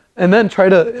 And then try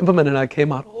to implement an IK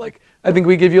model. Like, I think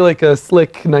we give you like a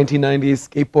slick 1990s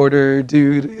skateboarder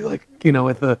dude, like, you know,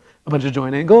 with a bunch of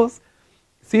joint angles.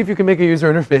 See if you can make a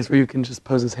user interface where you can just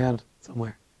pose his hand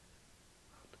somewhere.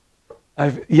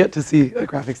 I've yet to see a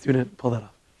graphic student pull that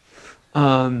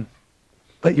off.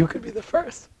 But you could be the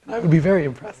first, and I would be very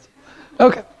impressed.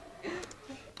 Okay.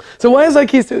 So why is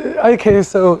IK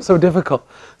so difficult?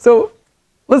 So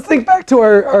let's think back to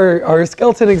our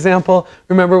skeleton example.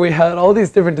 Remember, we had all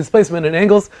these different displacement and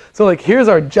angles. So like, here's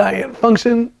our giant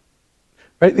function,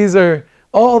 right? These are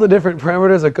all the different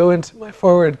parameters that go into my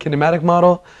forward kinematic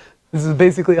model. This is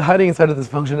basically hiding inside of this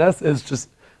function S is just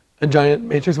a giant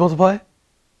matrix multiply.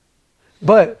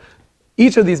 But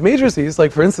each of these matrices,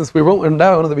 like for instance, we wrote them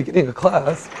down at the beginning of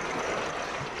class,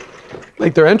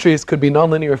 like their entries could be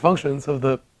nonlinear functions of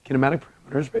the kinematic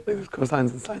parameters, right? Like there's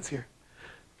cosines and sines here,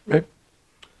 right?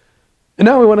 And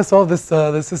now we want to solve this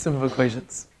system of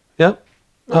equations, yeah?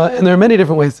 And there are many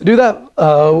different ways to do that.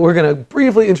 We're going to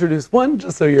briefly introduce one,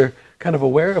 just so you're kind of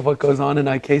aware of what goes on in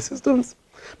IK systems.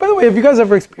 By the way, have you guys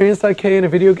ever experienced IK in a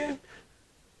video game?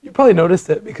 You probably noticed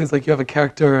it because like you have a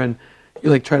character and you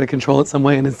like try to control it some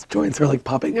way and its joints are like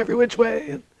popping every which way.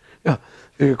 And, yeah,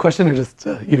 your question or just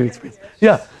you do experience?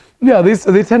 Yeah, yeah.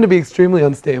 They tend to be extremely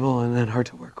unstable and hard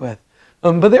to work with.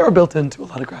 But they are built into a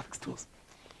lot of graphics tools.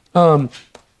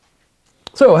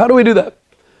 So how do we do that?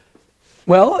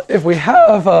 Well, if we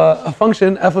have a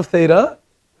function, f of theta,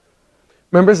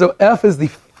 remember, so f is the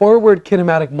forward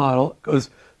kinematic model. It goes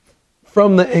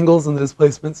from the angles and the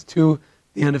displacements to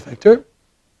the end effector.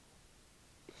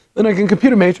 Then I can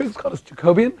compute a matrix called a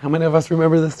Jacobian. How many of us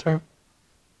remember this term?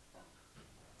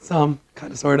 Some,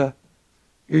 kind of, sort of.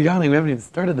 You're yawning, we haven't even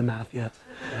started the math yet.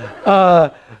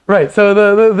 Right, so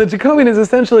the Jacobian is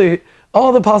essentially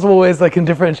all the possible ways I can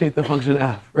differentiate the function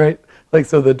f, right? Like,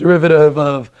 so the derivative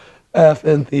of f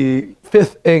and the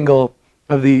fifth angle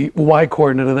of the y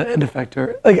coordinate of the end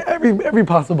effector, like every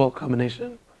possible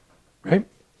combination, right?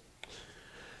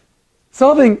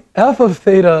 Solving f of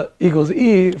theta equals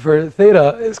e for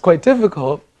theta is quite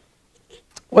difficult.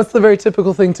 What's the very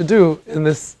typical thing to do in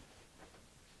this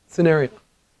scenario?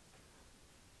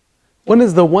 When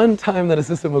is the one time that a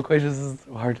system of equations is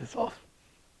so hard to solve?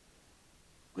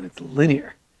 When it's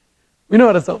linear. We know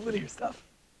how to solve linear stuff,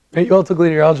 right? You all took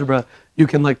linear algebra. You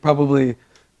can like probably,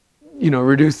 row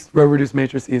reduce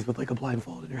matrices with like a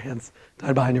blindfold and your hands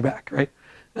tied behind your back, right?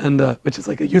 And which is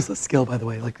like a useless skill, by the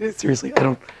way. Like seriously, I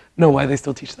don't know why they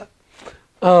still teach that.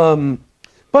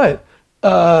 But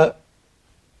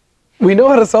we know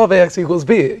how to solve ax equals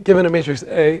b given a matrix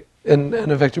A and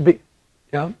a vector b.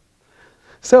 Yeah.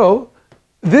 So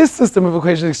this system of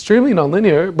equations is extremely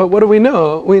nonlinear. But what do we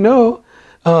know? We know.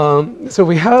 So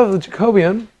we have the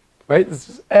Jacobian, right? This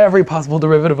is every possible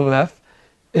derivative of f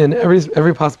in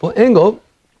every possible angle.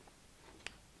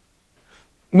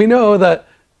 We know that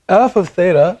f of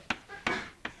theta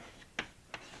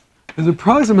is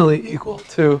approximately equal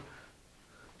to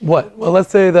what? Well, let's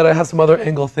say that I have some other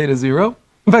angle theta 0.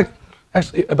 In fact,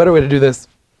 actually, a better way to do this.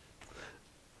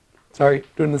 Sorry,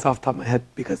 doing this off the top of my head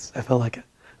because I felt like it.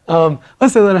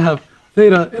 Let's say that I have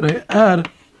theta and I add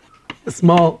a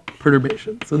small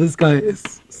perturbation. So this guy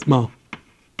is small.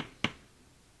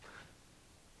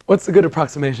 What's the good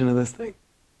approximation of this thing?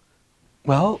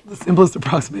 Well, the simplest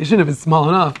approximation, if it's small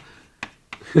enough,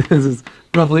 is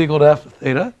roughly equal to f of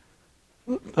theta.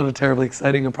 Not a terribly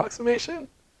exciting approximation.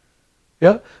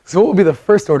 Yeah? So what would be the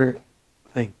first order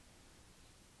thing?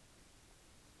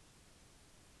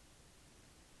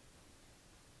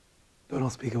 Don't all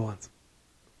speak at once.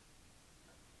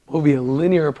 What would be a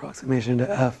linear approximation to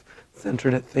f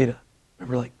centered at theta?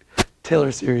 Remember, like,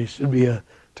 Taylor series should be a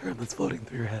term that's floating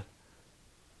through your head.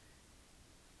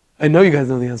 I know you guys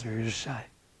know the answer, you're just shy.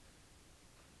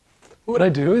 What I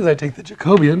do is I take the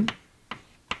Jacobian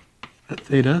at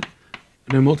theta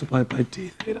and I multiply it by d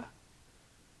theta.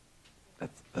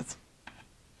 That's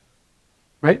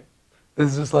right?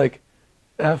 This is just like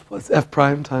f plus f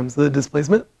prime times the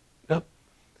displacement. Yep.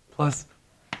 Plus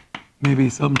maybe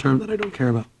some term that I don't care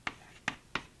about.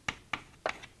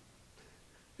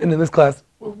 And in this class,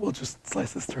 we'll just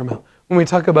slice this term out. When we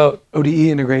talk about ODE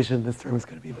integration, this term is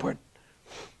going to be important.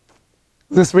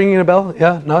 Is this ringing a bell?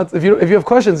 Yeah? Nods? If you have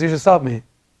questions, you should stop me.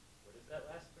 What is that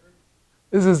last term?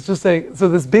 This is just saying, so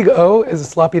this big O is a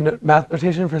sloppy math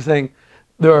notation for saying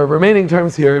there are remaining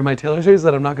terms here in my Taylor series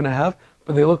that I'm not going to have,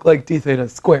 but they look like d theta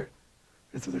squared.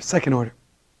 And so they're second order.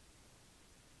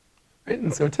 Right?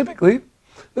 And so typically,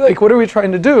 like, what are we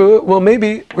trying to do? Well,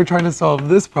 maybe we're trying to solve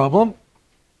this problem.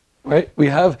 Right? We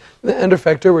have the end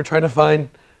effector. We're trying to find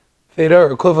theta,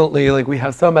 or equivalently, like we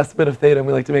have some estimate of theta and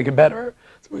we like to make it better.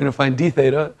 So we're going to find d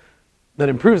theta that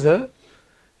improves it. In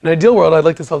an ideal world, I'd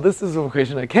like to solve this system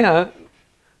equation. I can't.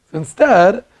 So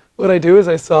instead, what I do is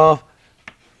I solve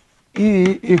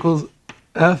E equals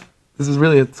F. This is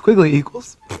really a squiggly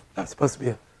equals. That's supposed to be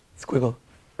a squiggle.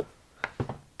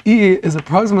 E is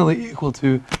approximately equal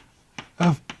to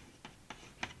F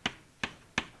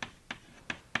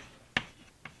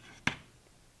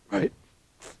right?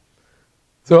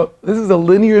 So this is a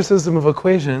linear system of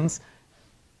equations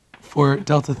for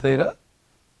delta theta,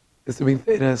 assuming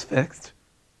theta is fixed.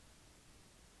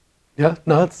 Yeah?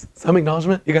 Nods? Some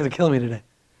acknowledgement? You guys are killing me today.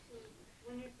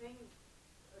 When you're saying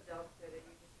a delta theta,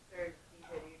 you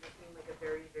just mean like a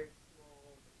very, very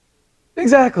small...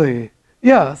 Exactly.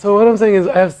 Yeah, so what I'm saying is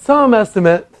I have some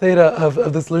estimate theta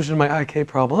of the solution to my IK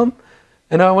problem,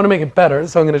 and now I want to make it better,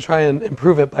 so I'm going to try and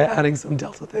improve it by adding some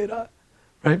delta theta,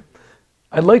 right?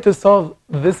 I'd like to solve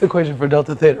this equation for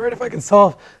delta theta, right? If I could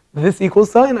solve this equal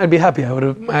sign, I'd be happy.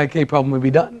 My IK problem would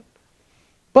be done.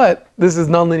 But this is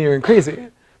nonlinear and crazy.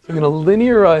 So I'm going to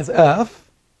linearize f,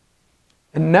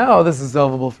 and now this is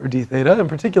solvable for d theta. In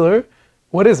particular,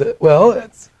 what is it? Well,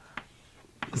 let's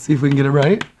see if we can get it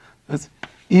right. That's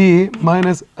E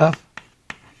minus f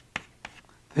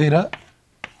theta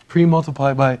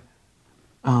pre-multiplied by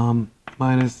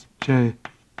minus j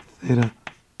theta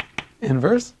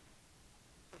inverse.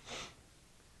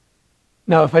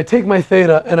 Now, if I take my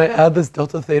theta and I add this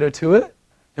delta theta to it,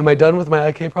 am I done with my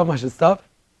IK problem? I should stop?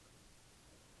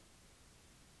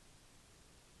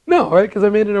 No, right? Because I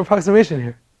made an approximation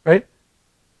here, right?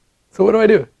 So what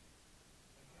do?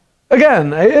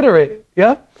 Again, I iterate,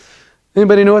 yeah?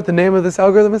 Anybody know what the name of this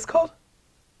algorithm is called?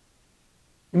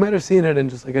 You might have seen it in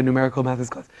just like a numerical methods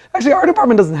class. Actually, our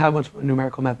department doesn't have much of a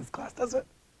numerical methods class, does it?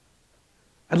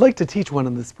 I'd like to teach one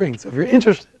in the spring, so if you're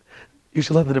interested, you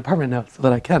should let the department know so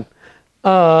that I can.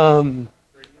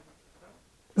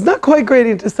 It's not quite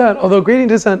gradient descent, although gradient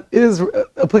descent is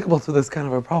applicable to this kind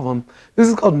of a problem. This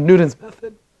is called Newton's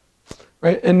method,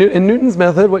 right? And in Newton's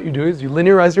method, what you do is you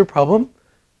linearize your problem,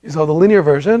 you solve the linear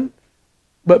version,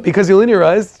 but because you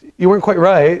linearized, you weren't quite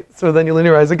right, so then you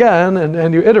linearize again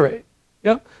and you iterate.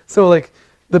 Yeah. So like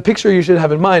the picture you should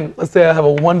have in mind, let's say I have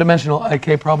a one-dimensional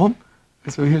IK problem.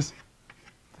 So here's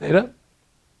theta,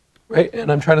 right?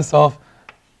 And I'm trying to solve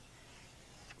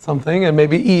something, and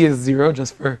maybe E is 0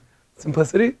 just for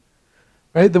simplicity,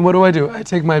 right? Then what do? I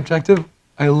take my objective,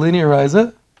 I linearize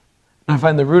it, and I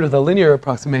find the root of the linear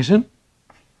approximation.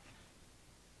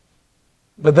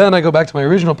 But then I go back to my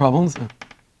original problem, so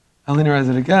I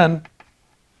linearize it again,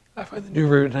 I find the new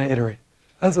root, and I iterate.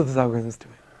 That's what this algorithm is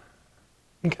doing.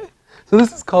 Okay, so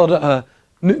this is called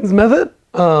Newton's method.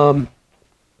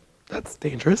 That's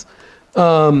dangerous.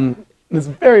 It's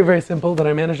very, very simple, but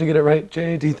I managed to get it right.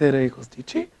 J d theta equals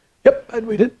dg. Yep,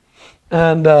 we did.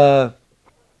 And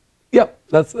yep,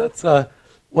 that's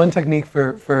one technique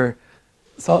for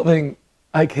solving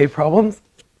IK problems.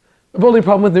 The only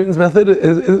problem with Newton's method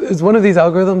is one of these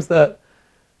algorithms that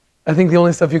I think the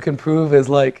only stuff you can prove is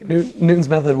like Newton's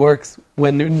method works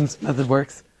when Newton's method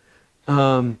works.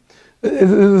 I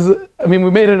mean, we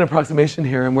made an approximation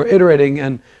here, and we're iterating,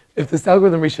 and if this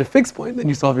algorithm reached a fixed point, then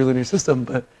you solve your linear system,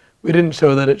 but we didn't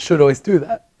show that it should always do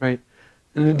that, right?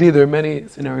 And indeed, there are many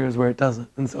scenarios where it doesn't,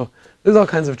 and so there's all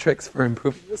kinds of tricks for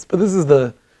improving this, but this is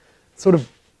the sort of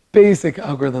basic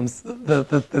algorithms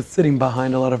that's sitting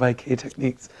behind a lot of IK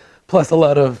techniques, plus a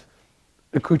lot of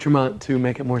accoutrement to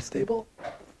make it more stable.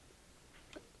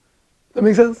 That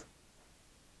make sense?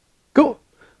 Cool.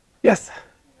 Yes?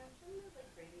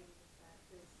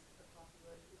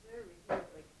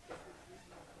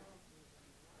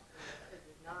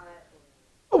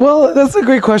 Well, that's a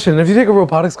great question. If you take a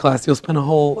robotics class, you'll spend a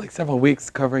whole, like several weeks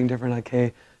covering different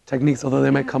IK techniques, although they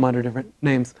might come under different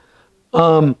names.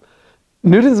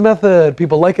 Newton's method,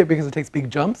 people like it because it takes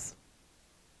big jumps,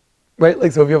 right?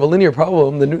 Like, so if you have a linear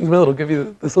problem, the Newton's method will give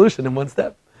you the solution in one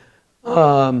step.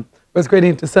 Whereas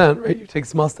gradient descent, right? You take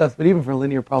small steps, but even for a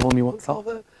linear problem, you won't solve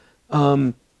it.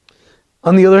 On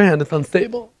the other hand, it's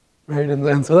unstable, right?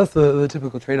 And so that's the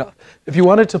typical trade-off. If you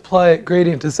wanted to apply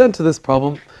gradient descent to this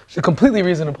problem, it's a completely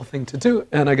reasonable thing to do,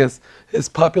 and I guess is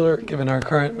popular given our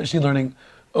current machine learning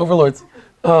overlords.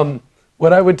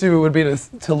 What I would do would be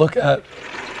to look at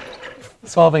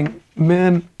solving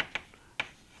min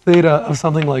theta of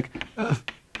something like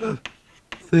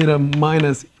theta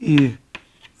minus e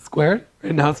squared.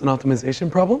 Right now it's an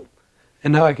optimization problem,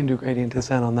 and now I can do gradient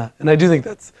descent on that. And I do think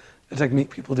that's a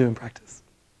technique people do in practice.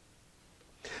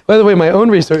 By the way, my own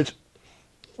research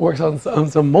works on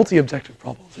some multi-objective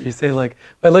problems, where you say like,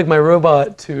 I'd like my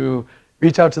robot to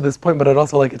reach out to this point, but I'd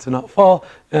also like it to not fall,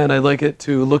 and I'd like it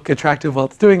to look attractive while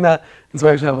it's doing that. And so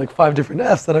I actually have like 5 different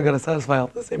Fs that I've got to satisfy all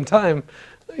at the same time.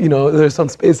 You know, there's some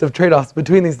space of trade-offs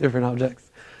between these different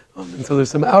objects. And so there's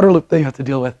some outer loop that you have to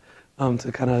deal with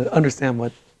to kind of understand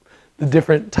what the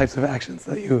different types of actions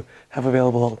that you have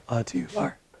available to you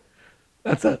are.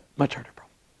 That's a much harder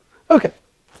problem. Okay.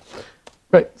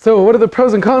 Right, so what are the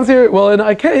pros and cons here? Well, in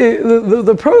IK,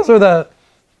 the pros are that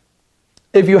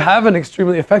if you have an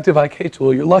extremely effective IK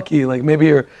tool, you're lucky. Like maybe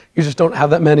you just don't have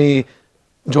that many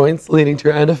joints leading to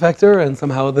your end effector, and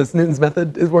somehow this Newton's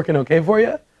method is working okay for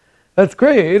you. That's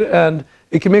great, and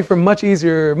it can make for much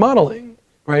easier modeling,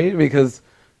 right? Because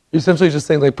you're essentially just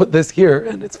saying like, put this here,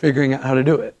 and it's figuring out how to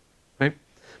do it, right?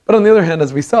 But on the other hand,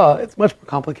 as we saw, it's much more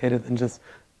complicated than just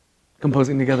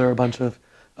composing together a bunch of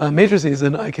matrices,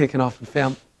 and IK can often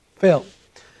fail.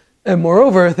 And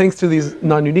moreover, thanks to these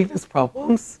non-uniqueness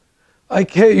problems,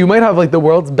 you might have like the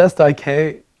world's best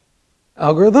IK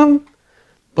algorithm,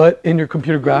 but in your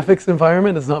computer graphics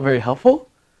environment, it's not very helpful.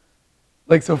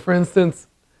 Like, so for instance,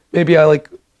 maybe I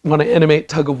like want to animate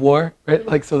tug of war, right?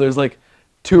 Like, so there's like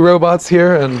 2 robots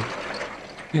here, and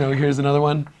you know, here's another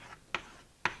one.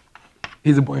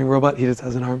 He's a boring robot, he just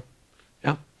has an arm,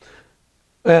 yeah?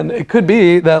 And it could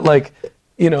be that like,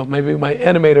 you know, maybe my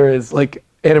animator is like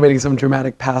animating some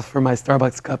dramatic path for my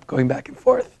Starbucks cup going back and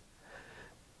forth.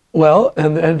 Well,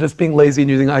 and just being lazy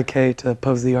and using IK to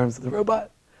pose the arms of the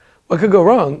robot. What could go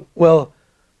wrong? Well,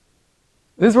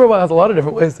 This robot has a lot of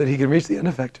different ways that he can reach the end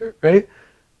effector, right?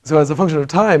 So as a function of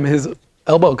time, his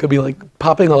elbow could be like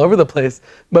popping all over the place,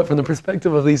 but from the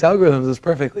perspective of these algorithms, it's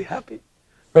perfectly happy,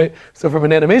 right? So from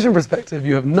an animation perspective,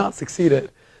 you have not succeeded,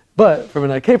 but from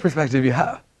an IK perspective, you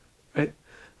have, right?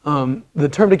 The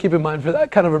term to keep in mind for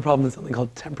that kind of a problem is something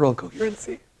called temporal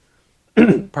coherency.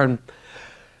 Pardon.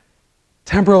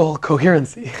 Temporal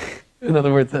coherency. In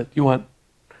other words, that you want,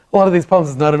 a lot of these problems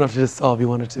is not enough to just solve, you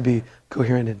want it to be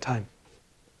coherent in time.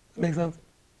 Does that make sense?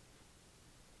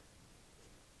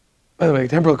 By the way,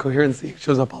 temporal coherency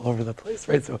shows up all over the place,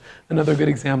 right? So another good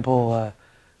example,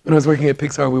 when I was working at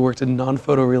Pixar, we worked in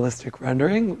non-photorealistic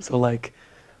rendering. So like,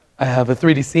 I have a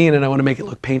 3D scene and I want to make it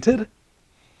look painted.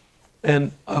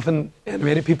 And often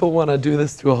animated people want to do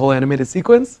this to a whole animated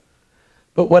sequence.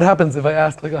 But what happens if I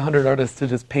ask like 100 artists to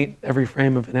just paint every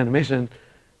frame of an animation?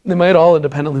 They might all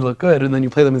independently look good, and then you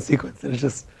play them in sequence, and it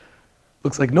just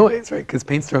looks like noise, right? Because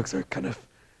paint strokes are kind of,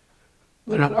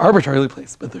 they're not arbitrarily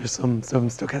placed, but there's some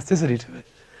stochasticity to it.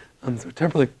 So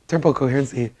temporal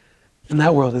coherency in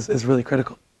that world is really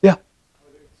critical. Yeah? Are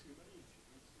there too many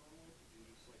humans normally to do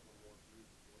just like a more brute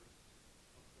force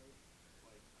approach?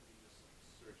 Like, are you just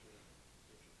like searching?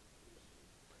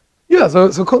 Yeah,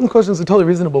 so Colton's question is a totally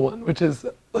reasonable one, which is,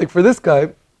 like for this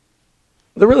guy,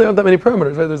 there really aren't that many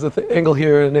parameters, right? There's an angle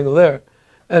here and an angle there.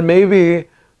 And maybe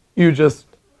you just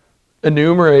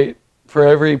enumerate for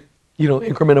every,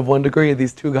 increment of 1 degree of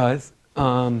these two guys.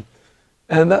 And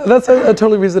that's a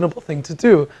totally reasonable thing to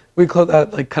do. We call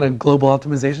that like kind of global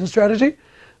optimization strategy.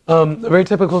 A very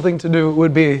typical thing to do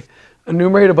would be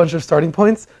enumerate a bunch of starting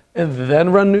points and then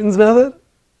run Newton's method.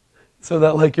 So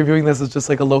that like you're viewing this as just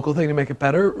like a local thing to make it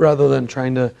better rather than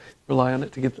trying to rely on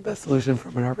it to get the best solution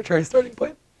from an arbitrary starting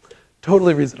point.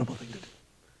 Totally reasonable thing to do.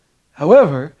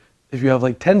 However, if you have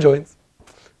like 10 joints,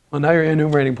 well now you're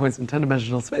enumerating points in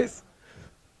 10-dimensional space.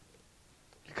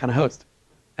 You're kind of host.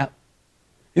 Yeah.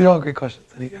 These are all great questions.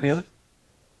 Any others?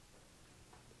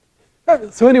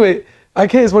 Fabulous. So anyway,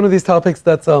 IK is one of these topics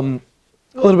that's a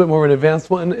little bit more of an advanced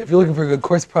one. If you're looking for a good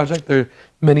course project, there are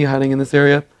many hiding in this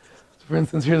area. So for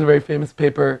instance, here's a very famous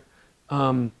paper.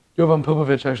 Jovan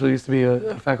Popovic actually used to be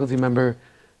a faculty member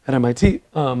at MIT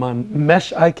on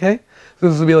mesh IK. So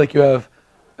this would be like you have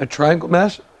a triangle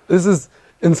mesh. This is,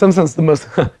 in some sense, the most,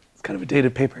 it's kind of a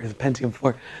dated paper, it's a Pentium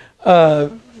 4.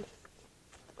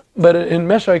 But in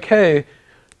mesh IK,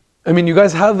 I mean, you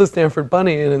guys have the Stanford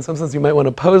bunny, and in some sense you might want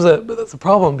to pose it, but that's a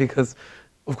problem because,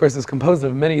 of course, it's composed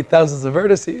of many thousands of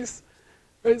vertices,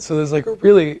 right? So there's like a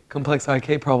really complex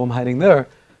IK problem hiding there,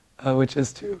 which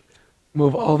is to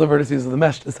move all the vertices of the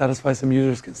mesh to satisfy some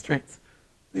user's constraints.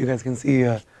 You guys can see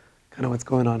kind of what's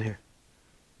going on here.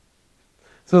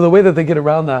 So the way that they get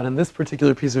around that in this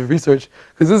particular piece of research,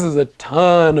 because this is a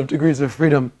ton of degrees of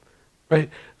freedom, right,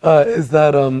 is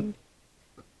that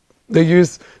they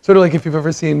use, sort of like if you've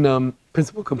ever seen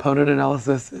principal component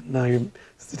analysis in your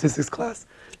statistics class,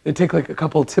 they take like a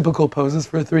couple typical poses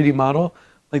for a 3D model,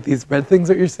 like these red things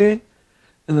that you're seeing,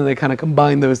 and then they kind of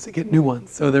combine those to get new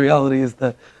ones. So the reality is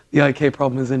that the IK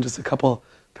problem is in just a couple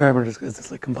parameters, because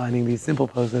it's like combining these simple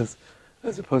poses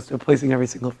as opposed to placing every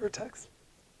single vertex.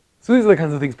 So these are the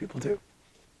kinds of things people do.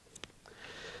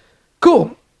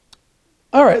 Cool.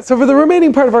 All right, so for the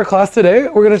remaining part of our class today,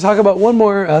 we're going to talk about one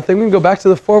more thing. We can go back to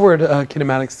the forward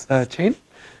kinematics chain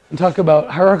and talk about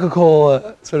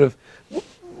hierarchical sort of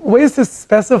ways to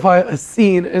specify a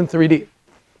scene in 3D.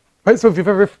 Right, so if you've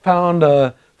ever found,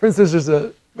 for instance, there's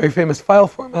a very famous file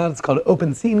format. It's called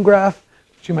Open Scene Graph,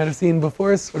 which you might have seen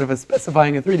before, sort of as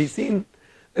specifying a 3D scene.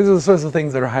 These are the sorts of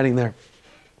things that are hiding there.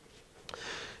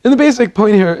 And the basic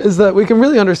point here is that we can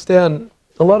really understand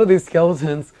a lot of these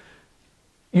skeletons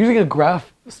using a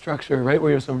graph structure, right,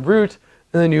 where you have some root,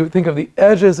 and then you think of the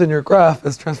edges in your graph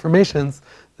as transformations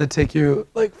that take you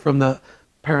like from the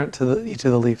parent to each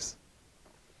of the leaves.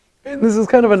 And this is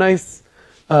kind of a nice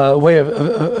way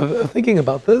of thinking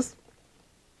about this.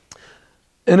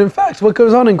 And in fact, what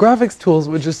goes on in graphics tools,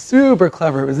 which is super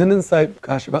clever, it was an insight,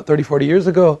 gosh, about 30, 40 years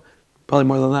ago, probably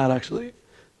more than that actually.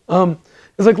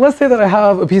 It's like, let's say that I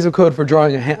have a piece of code for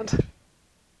drawing a hand.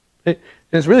 Right?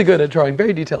 And it's really good at drawing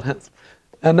very detailed hands.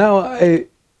 And now I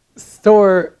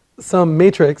store some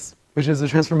matrix, which is a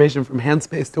transformation from hand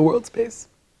space to world space.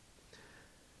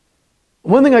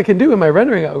 One thing I can do in my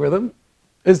rendering algorithm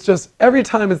is just every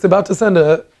time it's about to send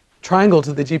a triangle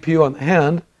to the GPU on the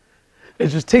hand, it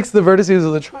just takes the vertices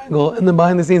of the triangle and then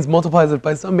behind the scenes multiplies it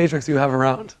by some matrix you have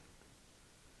around.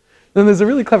 Then there's a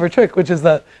really clever trick, which is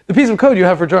that the piece of code you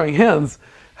have for drawing hands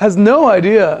has no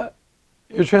idea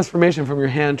your transformation from your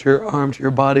hand to your arm to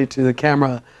your body to the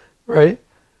camera, right?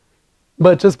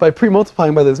 But just by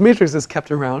pre-multiplying by those matrices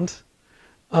kept around,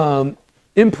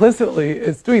 implicitly,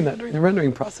 it's doing that during the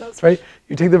rendering process, right?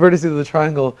 You take the vertices of the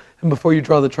triangle, and before you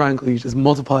draw the triangle, you just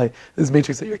multiply this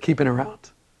matrix that you're keeping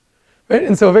around, right?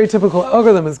 And so a very typical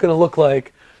algorithm is going to look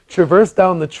like traverse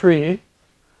down the tree,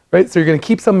 right? So you're going to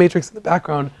keep some matrix in the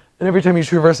background, and every time you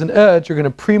traverse an edge, you're going to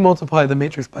pre-multiply the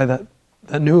matrix by that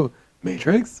new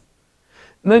matrix.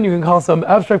 And then you can call some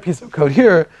abstract piece of code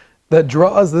here that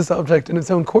draws this object in its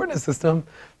own coordinate system,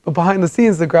 but behind the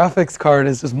scenes, the graphics card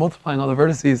is just multiplying all the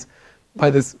vertices by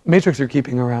this matrix you're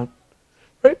keeping around,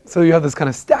 right? So you have this kind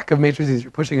of stack of matrices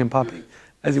you're pushing and popping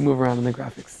as you move around in the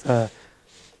graphics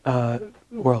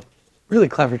world. Really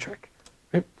clever trick,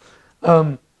 right?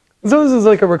 So this is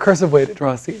like a recursive way to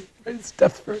draw a scene, right? It's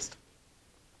depth first.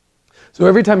 So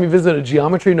every time you visit a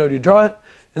geometry node, you draw it,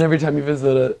 and every time you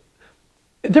visit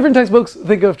in different textbooks,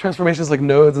 think of transformations like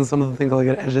nodes, and some of them think like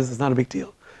edges. It's not a big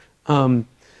deal.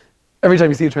 Every time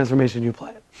you see a transformation, you apply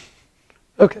it.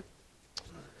 Okay.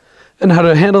 And how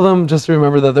to handle them, just to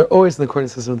remember that they're always in the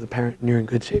coordinate system of the parent, and you're in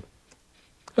good shape.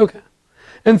 Okay.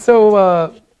 And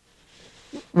so,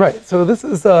 right, so this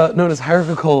is known as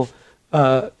hierarchical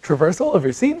traversal of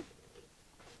your scene.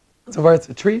 So far, it's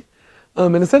a tree.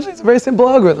 And essentially, it's a very simple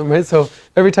algorithm, right? So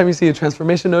every time you see a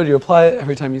transformation node, you apply it.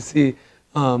 Every time you see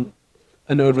a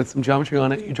node with some geometry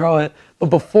on it, you draw it.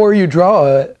 But before you draw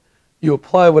it, you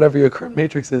apply whatever your current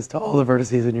matrix is to all the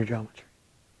vertices in your geometry.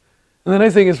 And the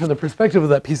nice thing is, from the perspective of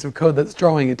that piece of code that's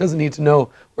drawing, it doesn't need to know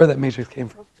where that matrix came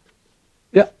from.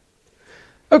 Yeah.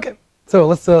 Okay. So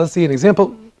let's see an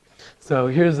example. So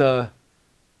here's I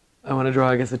want to draw,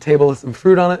 I guess, a table with some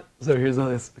fruit on it. So here's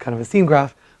this kind of a scene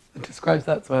graph that describes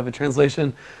that. So I have a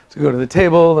translation to go to the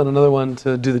table, then another one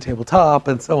to do the tabletop,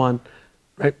 and so on,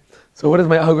 right? So what does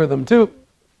my algorithm do?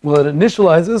 Well, it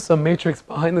initializes some matrix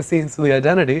behind the scenes to the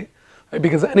identity, right?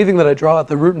 Because anything that I draw at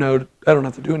the root node, I don't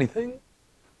have to do anything,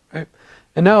 right?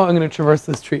 And now I'm going to traverse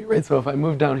this tree, right? So if I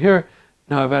move down here,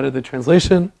 now I've added the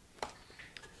translation.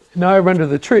 Now I render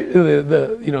the tree,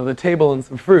 the table and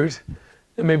some fruit.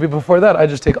 And maybe before that, I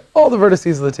just take all the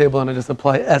vertices of the table and I just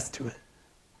apply S to it.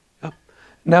 Yep.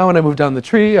 Now when I move down the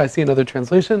tree, I see another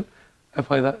translation. I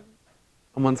apply that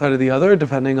on one side or the other,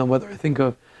 depending on whether I think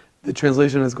of the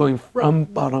translation as going from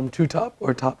bottom to top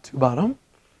or top to bottom,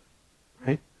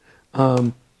 right?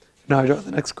 Now I draw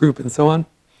the next group and so on.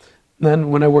 And then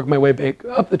when I work my way back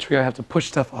up the tree, I have to push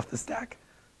stuff off the stack.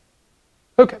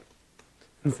 Okay.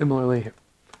 And similarly here.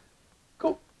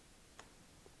 Cool.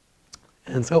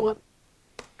 And so on.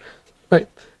 Right.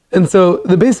 And so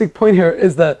the basic point here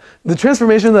is that the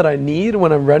transformation that I need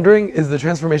when I'm rendering is the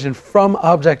transformation from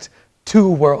object to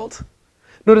world.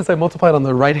 Notice I multiplied on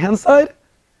the right-hand side,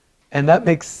 and that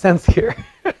makes sense here,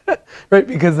 right?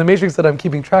 Because the matrix that I'm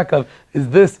keeping track of is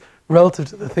this relative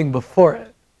to the thing before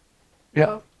it.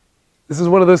 Yeah. This is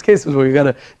one of those cases where you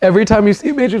gotta, every time you see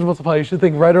a matrix multiply, you should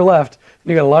think right or left, and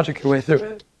you gotta logic your way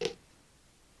through it.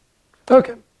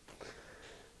 Okay.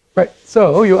 Right,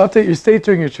 so you update your state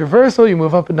during your traversal, you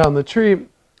move up and down the tree.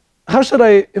 How should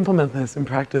I implement this in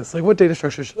practice? Like, what data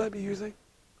structure should I be using?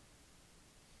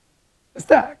 A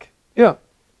stack, yeah.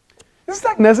 Is a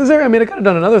stack necessary? I mean, I could have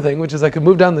done another thing, which is I could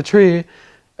move down the tree.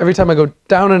 Every time I go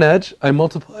down an edge, I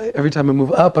multiply. Every time I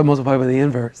move up, I multiply by the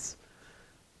inverse.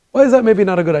 Why is that maybe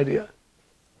not a good idea?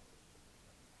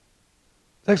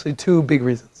 There's actually two big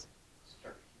reasons.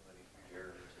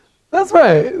 That's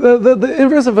right. The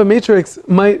inverse of a matrix,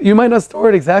 you might not store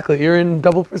it exactly. You're in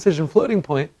double precision floating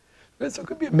point. Right? So it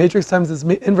could be a matrix times its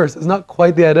inverse. It's not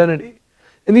quite the identity.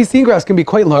 And these scene graphs can be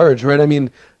quite large, right? I mean,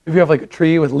 if you have like a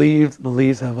tree with leaves, and the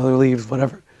leaves have other leaves,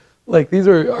 whatever. Like these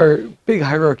are big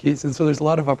hierarchies, and so there's a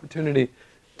lot of opportunity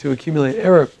to accumulate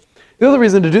error. The other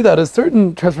reason to do that is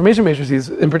certain transformation matrices,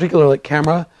 in particular like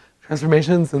camera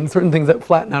transformations and certain things that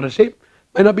flatten out a shape,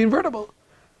 might not be invertible.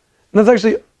 And that's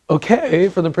actually okay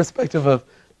from the perspective of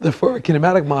the forward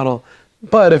kinematic model,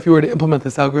 but if you were to implement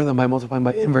this algorithm by multiplying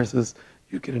by inverses,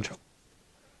 you'd get in trouble.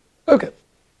 Okay.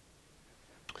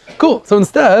 Cool. So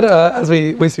instead, as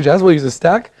we suggest, we'll use a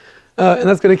stack, and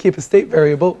that's going to keep a state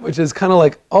variable, which is kind of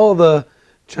like all the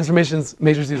transformations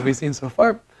matrices we've seen so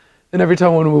far. And every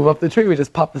time we move up the tree, we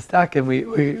just pop the stack, and we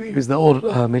use the old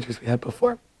matrix we had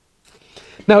before.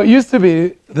 Now, it used to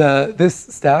be that this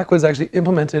stack was actually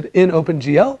implemented in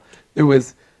OpenGL. There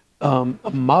was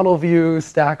a model view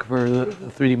stack for the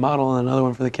 3D model and another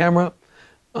one for the camera.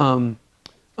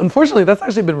 Unfortunately, that's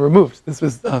actually been removed. This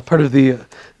was part of the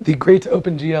great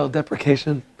OpenGL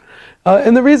deprecation.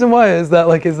 And the reason why is that,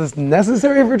 like, is this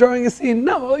necessary for drawing a scene?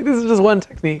 No, like, this is just one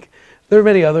technique. There are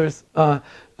many others.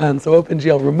 And so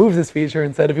OpenGL removed this feature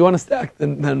and said, if you want to stack,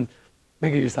 then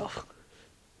make it yourself.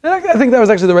 And I think that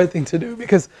was actually the right thing to do,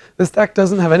 because the stack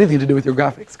doesn't have anything to do with your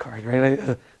graphics card,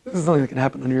 right? This is something that can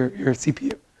happen on your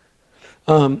CPU.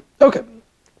 Okay.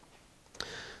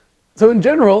 So in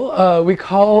general, we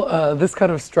call this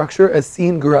kind of structure a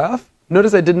scene graph.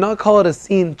 Notice I did not call it a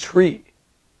scene tree.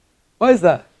 Why is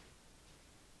that?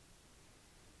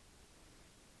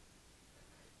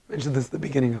 I mentioned this at the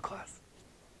beginning of class.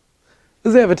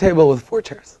 Let's say I have a table with 4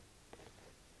 chairs.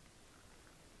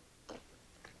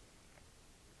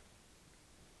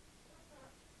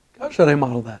 How should I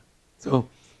model that? So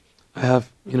I have,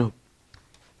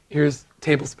 here's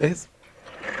table space.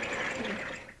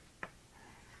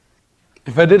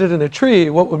 If I did it in a tree,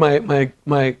 what would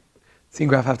my scene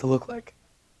graph have to look like?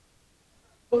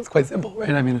 Well, it's quite simple, right?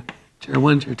 I mean, chair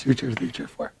 1, chair 2, chair 3, chair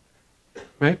 4,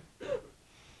 right?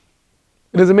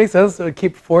 Does it make sense to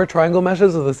keep 4 triangle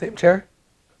meshes of the same chair?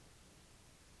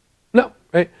 No,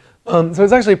 right? So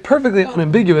it's actually perfectly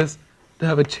unambiguous to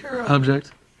have a chair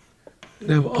object and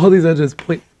have all these edges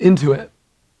point into it.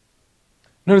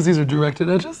 Notice these are directed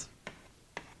edges.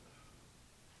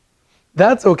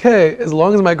 That's okay as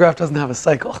long as my graph doesn't have a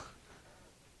cycle,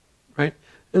 right?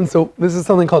 And so this is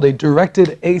something called a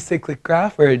directed acyclic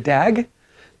graph, or a DAG.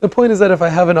 The point is that if I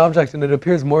have an object and it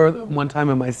appears more than one time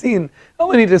in my scene, I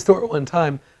only need to store it one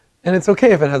time. And it's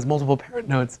okay if it has multiple parent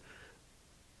nodes.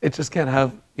 It just can't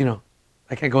have,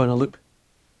 I can't go in a loop.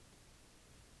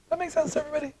 That makes sense to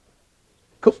everybody?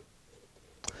 Cool.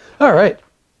 All right.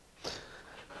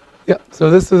 Yeah, so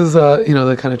this is,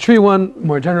 the kind of tree one.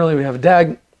 More generally, we have a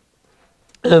DAG.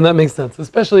 And that makes sense,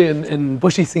 especially in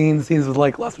bushy scenes with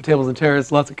like lots of tables and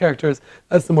chairs, lots of characters.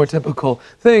 That's the more typical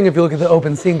thing. If you look at the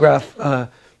open scene graph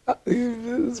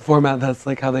format, that's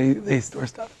like how they store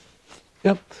stuff.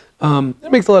 Yep,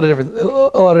 it makes a lot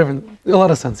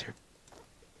of sense here.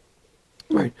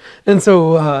 Right, and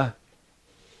so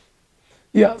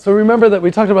so remember that we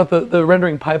talked about the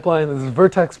rendering pipeline. This is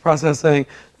vertex processing.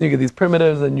 You get these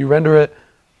primitives and you render it.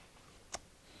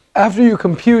 After you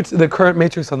compute the current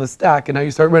matrix on the stack and now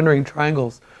you start rendering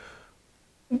triangles,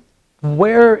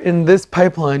 where in this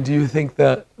pipeline do you think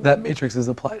that matrix is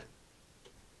applied?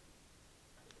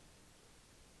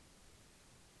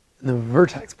 In the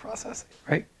vertex processing,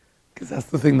 right? Because that's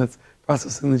the thing that's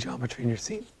processing the geometry in your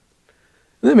scene.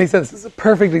 And that makes sense. It's a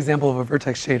perfect example of a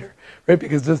vertex shader, right?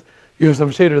 Because you have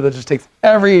some shader that just takes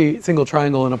every single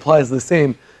triangle and applies the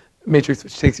same matrix,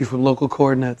 which takes you from local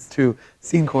coordinates to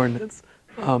scene coordinates.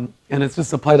 And it's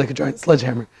just applied like a giant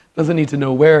sledgehammer. It doesn't need to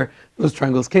know where those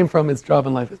triangles came from. Its job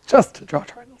in life is just to draw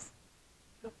triangles.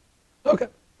 Yep. Okay,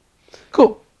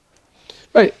 cool.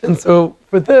 Right, and so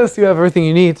for this, you have everything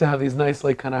you need to have these nice,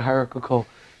 like, kind of hierarchical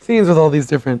scenes with all these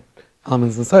different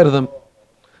elements inside of them.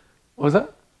 What was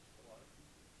that?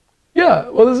 Yeah,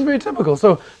 well, this is very typical.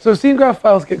 So scene graph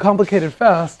files get complicated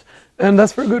fast, and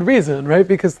that's for a good reason, right?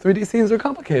 Because 3D scenes are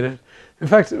complicated. In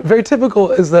fact, very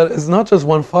typical is that it's not just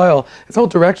one file, it's a whole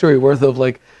directory worth of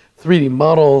like 3D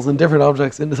models and different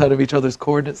objects inside of each other's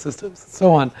coordinate systems and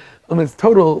so on. It's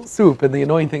total soup, and the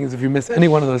annoying thing is if you miss any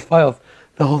one of those files,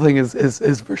 the whole thing is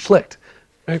verschlicked,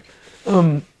 right?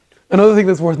 Another thing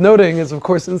that's worth noting is, of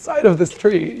course, inside of this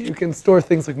tree, you can store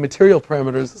things like material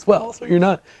parameters as well. So you're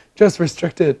not just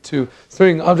restricted to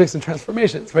storing objects and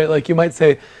transformations, right? Like you might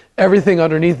say, everything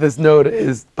underneath this node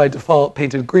is by default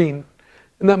painted green.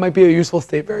 And that might be a useful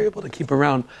state variable to keep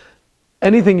around.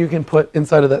 Anything you can put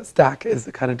inside of that stack is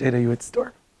the kind of data you would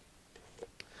store.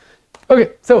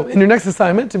 Okay, so in your next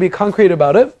assignment, to be concrete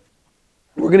about it,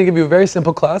 we're going to give you a very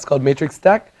simple class called matrix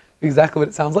stack, exactly what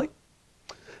it sounds like.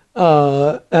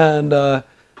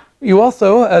 You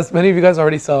also, as many of you guys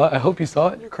already saw, I hope you saw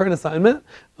it in your current assignment,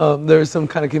 there's some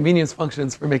kind of convenience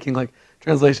functions for making like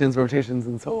translations, rotations,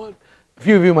 and so on. A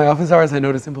few of you in my office hours, I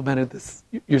noticed, implemented this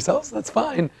yourselves. That's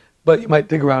fine. But you might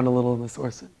dig around a little in the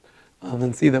source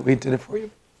and see that we did it for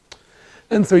you.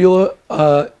 And so you'll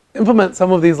implement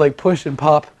some of these like push and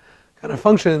pop kind of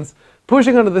functions.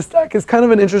 Pushing onto the stack is kind of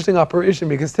an interesting operation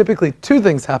because typically 2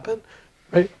 things happen,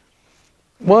 right?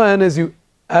 One is you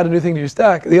add a new thing to your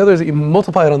stack. The other is that you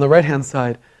multiply it on the right-hand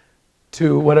side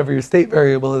to whatever your state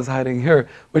variable is hiding here,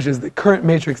 which is the current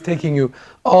matrix taking you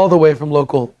all the way from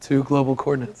local to global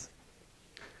coordinates.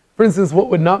 For instance, what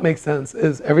would not make sense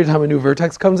is every time a new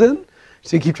vertex comes in,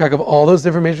 so you keep track of all those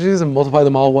different matrices and multiply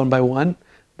them all one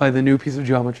by the new piece of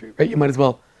geometry, right? You might as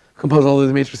well compose all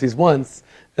those matrices once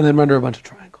and then render a bunch of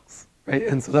triangles, right?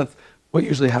 And so that's what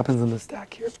usually happens in the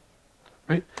stack here,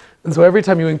 right? And so every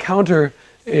time you encounter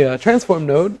a transform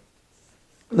node,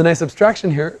 the nice abstraction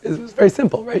here is very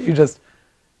simple, right? You just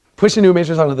push a new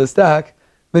matrix onto the stack,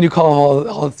 then you call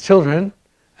all its children,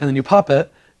 and then you pop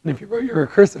it. And if you wrote your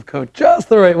recursive code just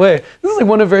the right way, this is like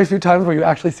one of very few times where you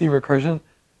actually see recursion.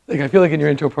 Like I feel like in your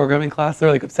intro programming class,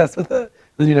 they're like obsessed with it.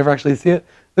 And then you never actually see it.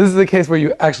 This is the case where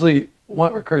you actually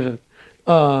want recursion.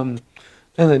 And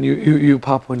then you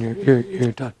pop when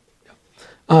you're done.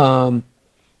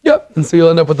 Yep, and so you'll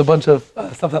end up with a bunch of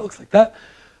stuff that looks like that.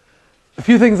 A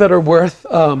few things that are worth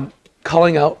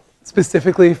calling out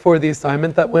specifically for the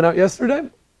assignment that went out yesterday.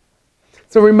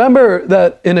 So remember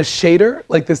that in a shader,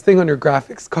 like this thing on your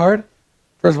graphics card,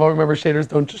 first of all, remember shaders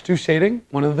don't just do shading.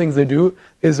 One of the things they do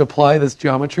is apply this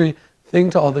geometry thing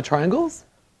to all the triangles.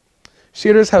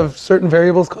 Shaders have certain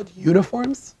variables called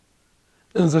uniforms.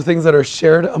 Those are things that are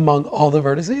shared among all the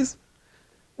vertices.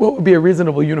 What would be a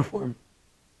reasonable uniform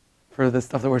for the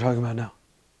stuff that we're talking about now?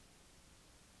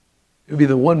 It would be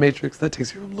the one matrix that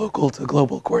takes you from local to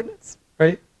global coordinates,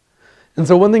 right? And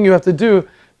so one thing you have to do,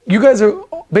 you guys are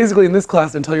basically in this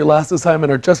class until your last assignment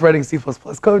are just writing C++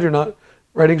 code. You're not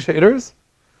writing shaders.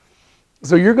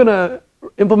 So you're going to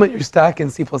implement your stack in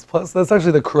C++. That's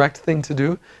actually the correct thing to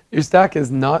do. Your stack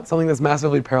is not something that's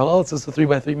massively parallel. It's just a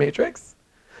 3x3 matrix.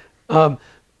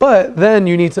 But then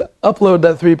you need to upload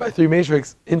that 3x3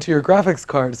 matrix into your graphics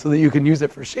card so that you can use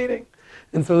it for shading.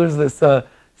 And so there's this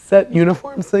set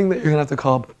uniforms thing that you're going to have to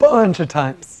call a bunch of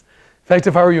times. In fact,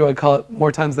 if I were you, I'd call it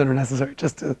more times than are necessary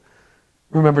just to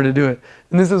remember to do it.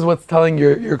 And this is what's telling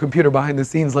your computer behind the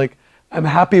scenes, like, I'm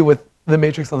happy with the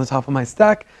matrix on the top of my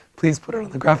stack. Please put it on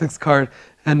the graphics card.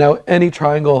 And now any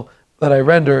triangle that I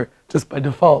render, just by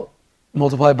default,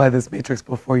 multiply by this matrix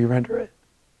before you render it.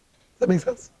 Does that make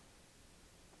sense?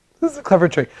 This is a clever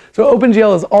trick. So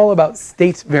OpenGL is all about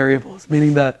state variables,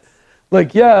 meaning that,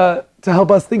 like, yeah, to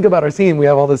help us think about our scene, we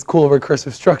have all this cool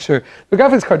recursive structure. The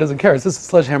graphics card doesn't care. It's just a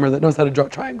sledgehammer that knows how to draw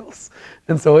triangles.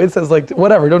 And so it says, like,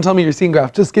 whatever, don't tell me your scene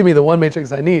graph. Just give me the one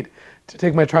matrix I need to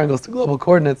take my triangles to global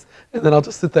coordinates, and then I'll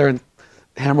just sit there and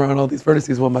hammer on all these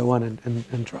vertices one by one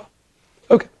and draw.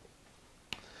 Okay.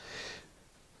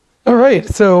 All right,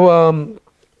 so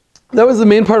that was the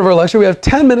main part of our lecture. We have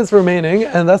 10 minutes remaining,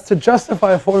 and that's to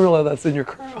justify a formula that's in your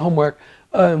current homework,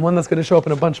 and one that's going to show up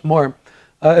in a bunch more.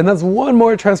 And that's one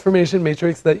more transformation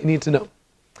matrix that you need to know.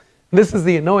 This is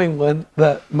the annoying one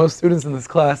that most students in this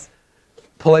class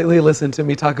politely listen to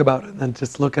me talk about and then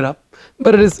just look it up.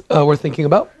 But it is worth thinking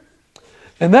about.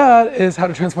 And that is how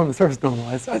to transform the surface normal.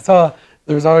 I saw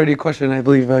there was already a question, I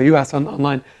believe you asked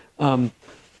online. Well,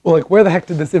 like, where the heck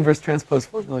did this inverse transpose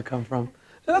formula come from?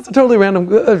 And that's a totally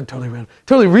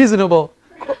reasonable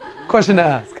question to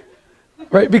ask,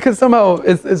 right? Because somehow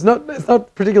it's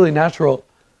not particularly natural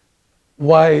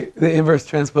why the inverse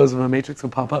transpose of a matrix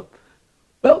would pop up.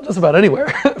 Well, just about anywhere,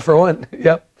 for one.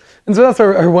 Yep. And so that's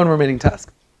our one remaining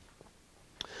task.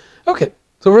 Okay.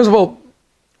 So first of all,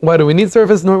 why do we need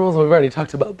surface normals? Well, we've already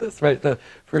talked about this, right?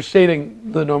 For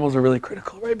shading, the normals are really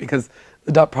critical, right? Because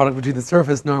the dot product between the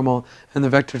surface normal and the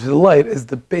vector to the light is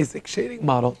the basic shading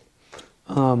model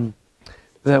that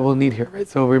we'll need here, right?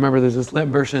 So remember, there's this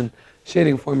Lambertian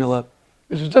shading formula,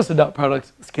 which is just a dot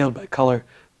product scaled by color,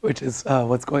 which is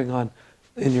what's going on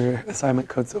in your assignment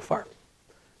code so far.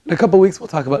 In a couple weeks, we'll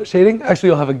talk about shading. Actually,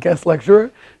 you'll have a guest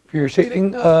lecturer for your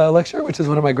shading lecture, which is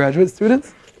one of my graduate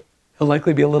students. He'll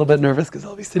likely be a little bit nervous because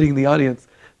I'll be sitting in the audience.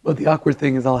 But the awkward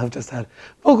thing is I'll have just had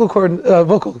vocal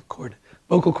cord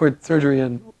surgery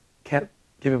and can't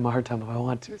give him a hard time if I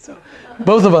want to. So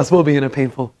both of us will be in a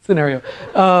painful scenario.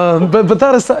 But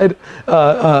that aside,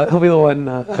 he'll be the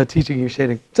one teaching you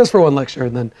shading just for one lecture,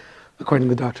 and then according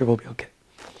to the doctor, we'll be okay.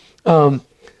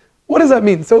 What does that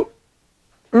mean? So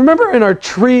remember, in our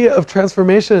tree of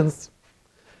transformations,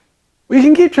 we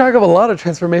can keep track of a lot of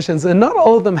transformations, and not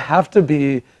all of them have to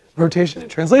be rotation and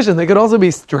translation. They could also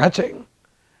be stretching,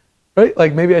 right?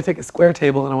 Like maybe I take a square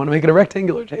table and I want to make it a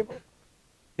rectangular table.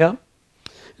 Yeah? And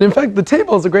in fact, the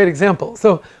table is a great example.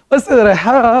 So let's say that I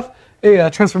have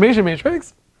a transformation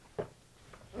matrix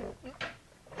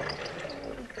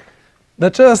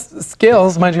that just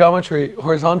scales my geometry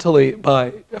horizontally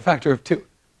by a factor of 2,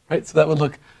 right? So that would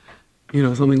look,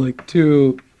 something like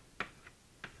 2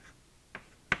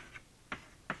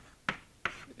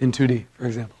 in 2D, for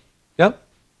example. Yep.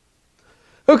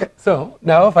 Okay, so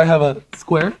now if I have a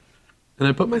square and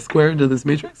I put my square into this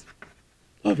matrix,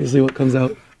 obviously what comes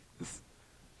out is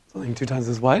something 2 times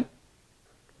as wide.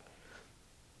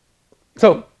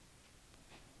 So,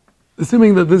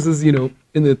 assuming that this is, in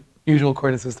the usual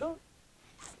coordinate system,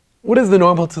 what is the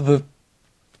normal to the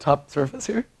top surface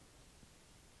here?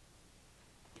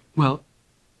 Well,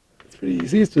 it's pretty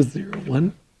easy. It's just 0,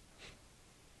 1.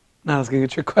 Not asking a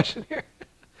trick question here.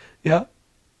 Yeah?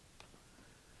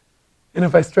 And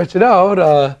if I stretch it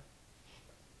out,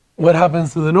 what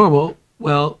happens to the normal?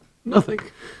 Well, nothing,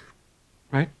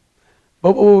 right?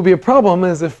 But what would be a problem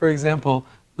is if, for example,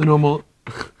 the normal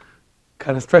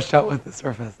kind of stretched out with the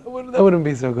surface. That wouldn't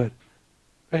be so good.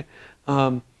 right?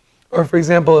 Or for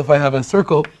example, if I have a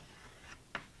circle,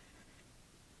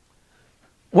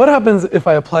 what happens if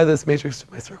I apply this matrix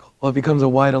to my circle? Well, it becomes a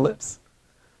wide ellipse.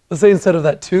 Let's say instead of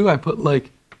that 2, I put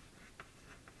like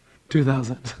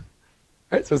 2,000.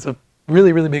 Right? So it's a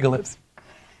really, really big ellipse.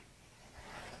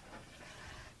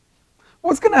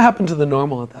 What's going to happen to the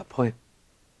normal at that point?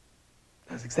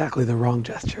 That's exactly the wrong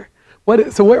gesture.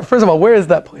 First of all, where is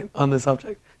that point on this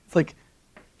object? It's like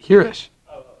here-ish.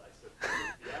 Oh, I said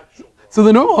the actual one. So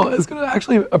the normal is going to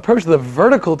actually approach the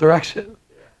vertical direction.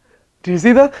 Do you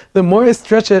see that? The more I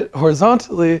stretch it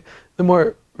horizontally, the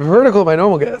more vertical my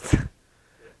normal gets.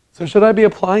 So should I be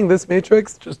applying this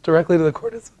matrix just directly to the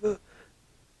coordinates of the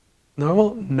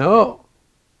normal? No.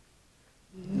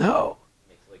 No.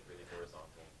 Makes it like really horizontal.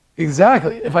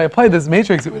 Exactly. If I applied this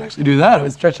matrix, it would actually do that. It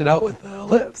would stretch it out with the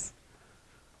ellipse.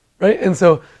 Right? And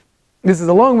so this is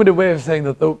a long-winded way of saying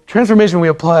that the transformation we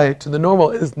apply to the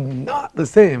normal is not the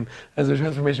same as the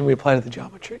transformation we apply to the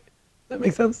geometry. Does that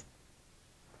make sense?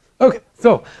 Okay,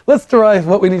 so let's derive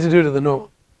what we need to do to the normal.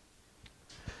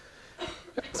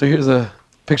 So here's a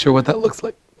picture of what that looks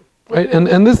like. Right?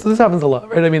 And this happens a lot,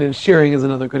 right? I mean, and shearing is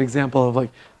another good example of like,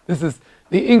 this is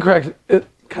the incorrect, it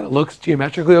kind of looks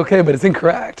geometrically okay, but it's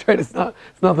incorrect, right? It's not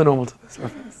the normal to the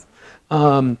surface.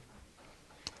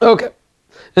 Okay,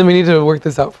 and we need to work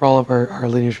this out for all of our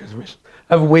linear transformations.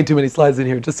 I have way too many slides in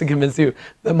here just to convince you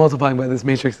that multiplying by this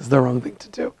matrix is the wrong thing to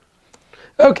do.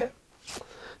 Okay,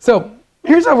 so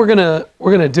here's how we're gonna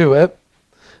do it,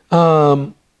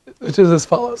 which is as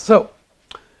follows. So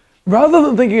rather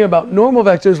than thinking about normal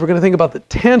vectors, we're going to think about the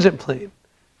tangent plane.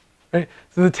 Right?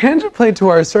 So the tangent plane to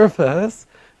our surface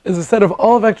is a set of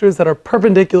all vectors that are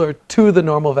perpendicular to the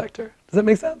normal vector. Does that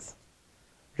make sense?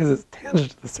 Because it's tangent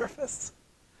to the surface.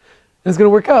 And it's going to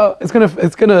work out. It's going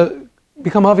to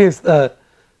become obvious that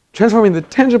transforming the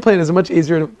tangent plane is a much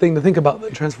easier thing to think about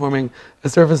than transforming a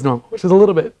surface normal, which is a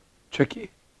little bit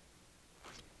tricky.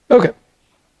 Okay.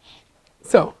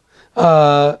 So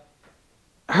how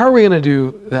are we going to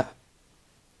do that?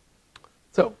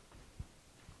 So,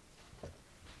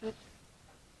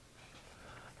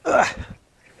 let's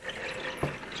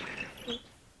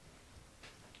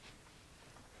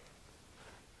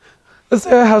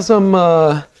say I have some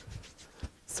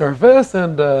surface,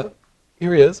 and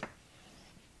here he is.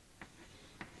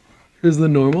 Here's the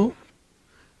normal.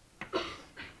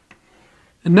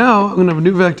 And now I'm going to have a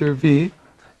new vector, v,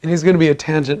 and he's going to be a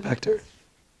tangent vector.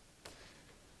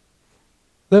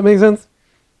 Does that make sense?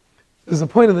 There's a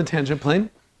point in the tangent plane.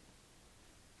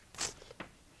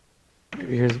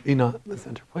 Maybe here's V naught, the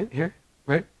center point here,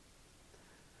 right?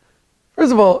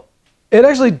 First of all, it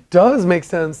actually does make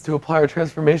sense to apply our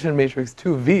transformation matrix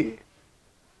to V.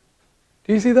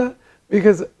 Do you see that?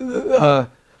 Because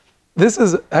this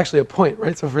is actually a point,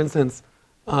 right? So for instance,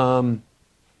 maybe,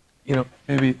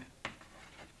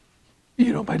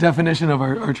 by definition of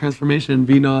our transformation,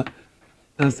 V naught,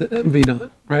 that's the MV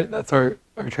naught, right? That's our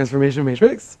transformation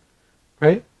matrix,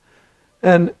 right?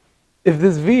 And if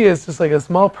this V is just like a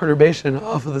small perturbation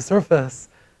off of the surface,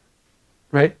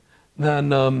 right?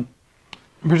 Then in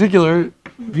particular,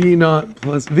 V naught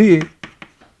plus V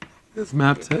is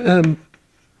mapped to M,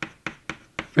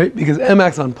 right? Because M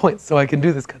acts on points, so I can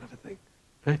do this kind of a thing,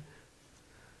 right?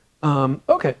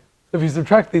 Okay, so if you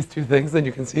subtract these two things, then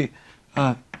you can see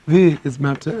V is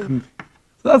mapped to M.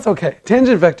 So that's okay.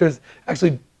 Tangent vectors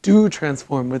actually do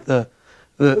transform with the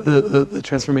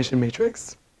transformation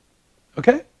matrix.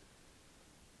 Okay?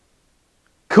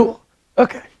 Cool.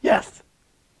 Okay, yes.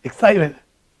 Excitement.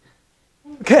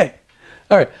 Okay.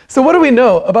 All right, so what do we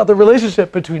know about the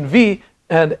relationship between V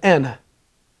and N?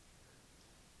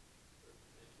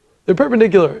 They're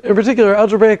perpendicular. In particular,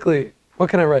 algebraically, what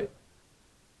can I write?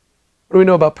 What do we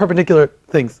know about perpendicular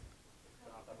things?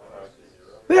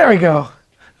 There we go.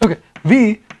 Okay,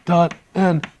 V dot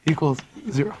N equals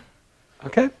 0.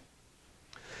 Okay?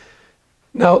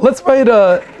 Now let's write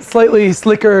a slightly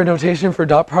slicker notation for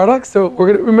dot products. So we're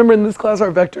going to remember in this class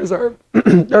our vectors are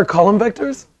column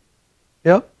vectors.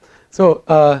 Yeah?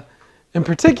 So in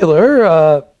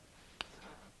particular,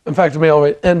 in fact, maybe I'll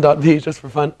write N dot V just for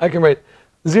fun. I can write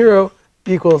 0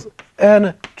 equals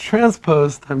N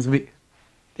transpose times V. Do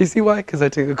you see why? Because I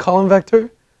take a column vector,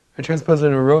 I transpose it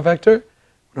into a row vector.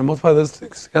 When I multiply those two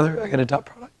together, I get a dot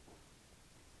product.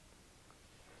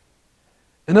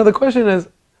 And now the question is,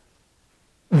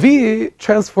 V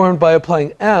transformed by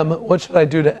applying M, what should I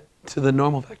do to the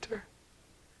normal vector?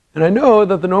 And I know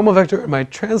that the normal vector in my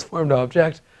transformed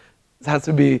object has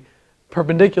to be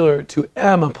perpendicular to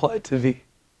M applied to V. Does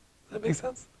that make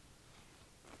sense?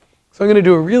 So I'm going to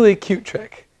do a really cute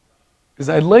trick. Because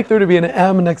I'd like there to be an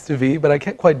M next to V, but I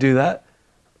can't quite do that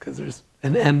because there's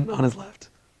and n on his left.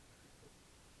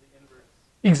 The inverse.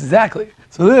 Exactly.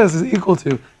 So this is equal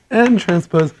to n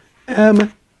transpose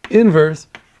m inverse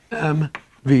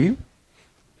mv.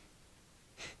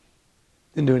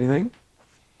 Didn't do anything.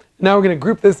 Now we're going to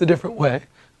group this a different way,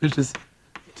 which is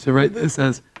to write this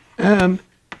as m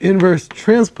inverse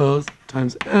transpose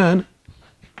times n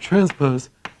transpose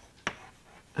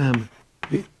mv.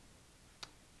 You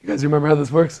guys remember how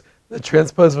this works? The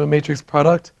transpose of a matrix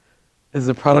product is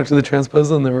the product of the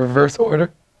transpose in the reverse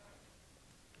order.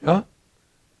 Yeah?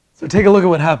 So take a look at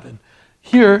what happened.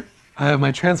 Here, I have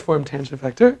my transform tangent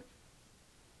vector.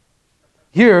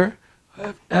 Here, I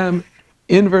have m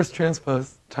inverse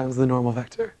transpose times the normal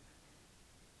vector.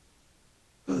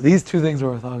 So these two things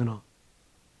are orthogonal.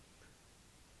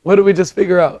 What did we just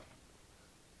figure out?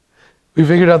 We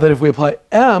figured out that if we apply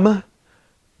m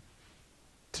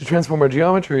to transform our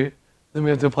geometry, then we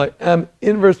have to apply m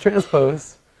inverse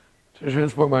transpose to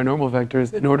transform our normal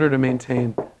vectors in order to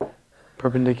maintain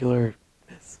perpendicularness,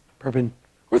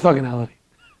 orthogonality.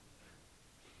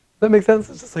 Does that make sense?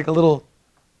 It's just like a little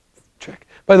trick.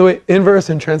 By the way, inverse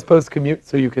and transpose commute,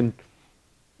 so you can,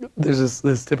 there's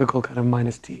this typical kind of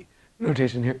minus t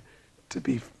notation here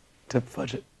to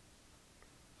fudge it.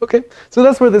 Okay, so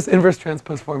that's where this inverse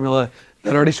transpose formula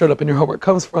that already showed up in your homework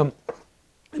comes from.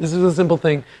 And this is a simple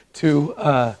thing to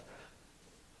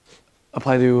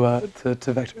apply to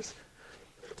vectors.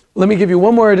 Let me give you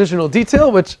one more additional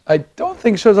detail, which I don't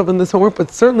think shows up in this homework,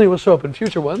 but certainly will show up in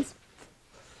future ones.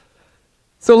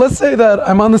 So let's say that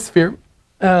I'm on the sphere,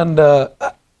 and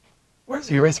where's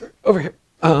the eraser? Over here.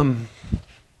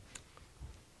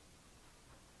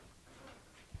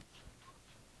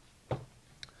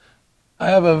 I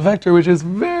have a vector which is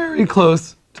very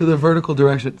close to the vertical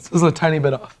direction. So this is a tiny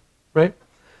bit off, right?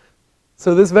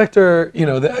 So this vector,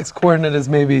 the x-coordinate is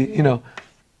maybe,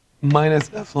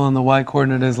 minus epsilon, the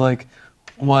y-coordinate is like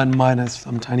 1 minus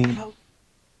some tiny amount,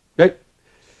 right?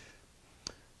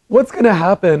 What's going to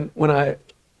happen when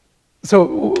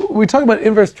so we talk about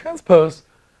inverse transpose,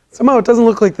 somehow it doesn't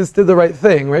look like this did the right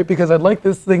thing, right? Because I'd like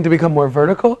this thing to become more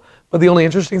vertical, but the only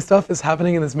interesting stuff is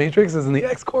happening in this matrix is in the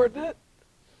x-coordinate.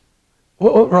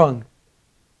 What went wrong?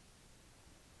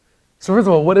 So first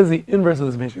of all, what is the inverse of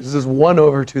this matrix? This is 1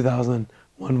 over 2000,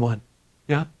 1, 1.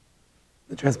 Yeah?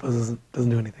 The transpose doesn't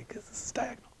do anything because this is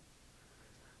diagonal.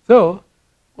 So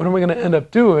what am I going to end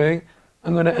up doing?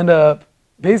 I'm going to end up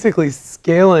basically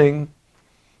scaling,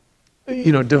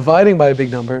 dividing by a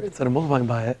big number instead of multiplying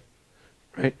by it,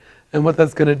 right? And what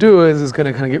that's going to do is it's going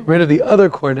to kind of get rid of the other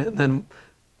coordinate. And then,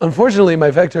 unfortunately, my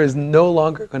vector is no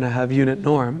longer going to have unit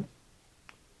norm,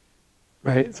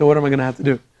 right? So what am I going to have to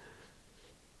do?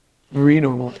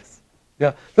 Renormalize.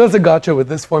 Yeah, so that's a gotcha with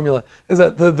this formula, is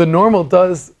that the normal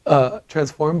does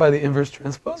transform by the inverse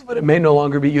transpose, but it may no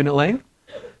longer be unit length.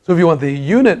 So if you want the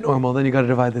unit normal, then you got to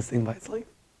divide this thing by its length.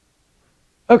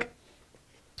 Okay,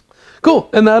 cool,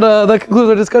 and that concludes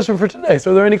our discussion for today.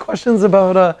 So are there any questions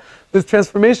about this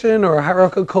transformation or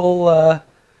hierarchical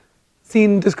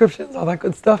scene descriptions, all that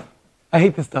good stuff? I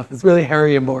hate this stuff, it's really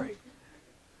hairy and boring.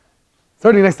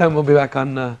 Starting next time, we'll be back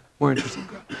on more interesting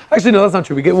ground. Actually, no, that's not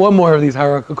true. We get one more of these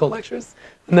hierarchical lectures,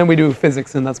 and then we do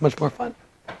physics, and that's much more fun.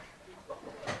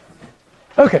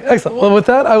 Okay, excellent. Well, with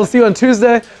that, I will see you on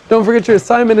Tuesday. Don't forget your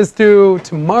assignment is due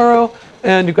tomorrow,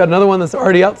 and you've got another one that's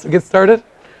already out, so get started.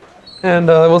 And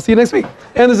we'll see you next week.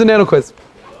 And there's a nano quiz.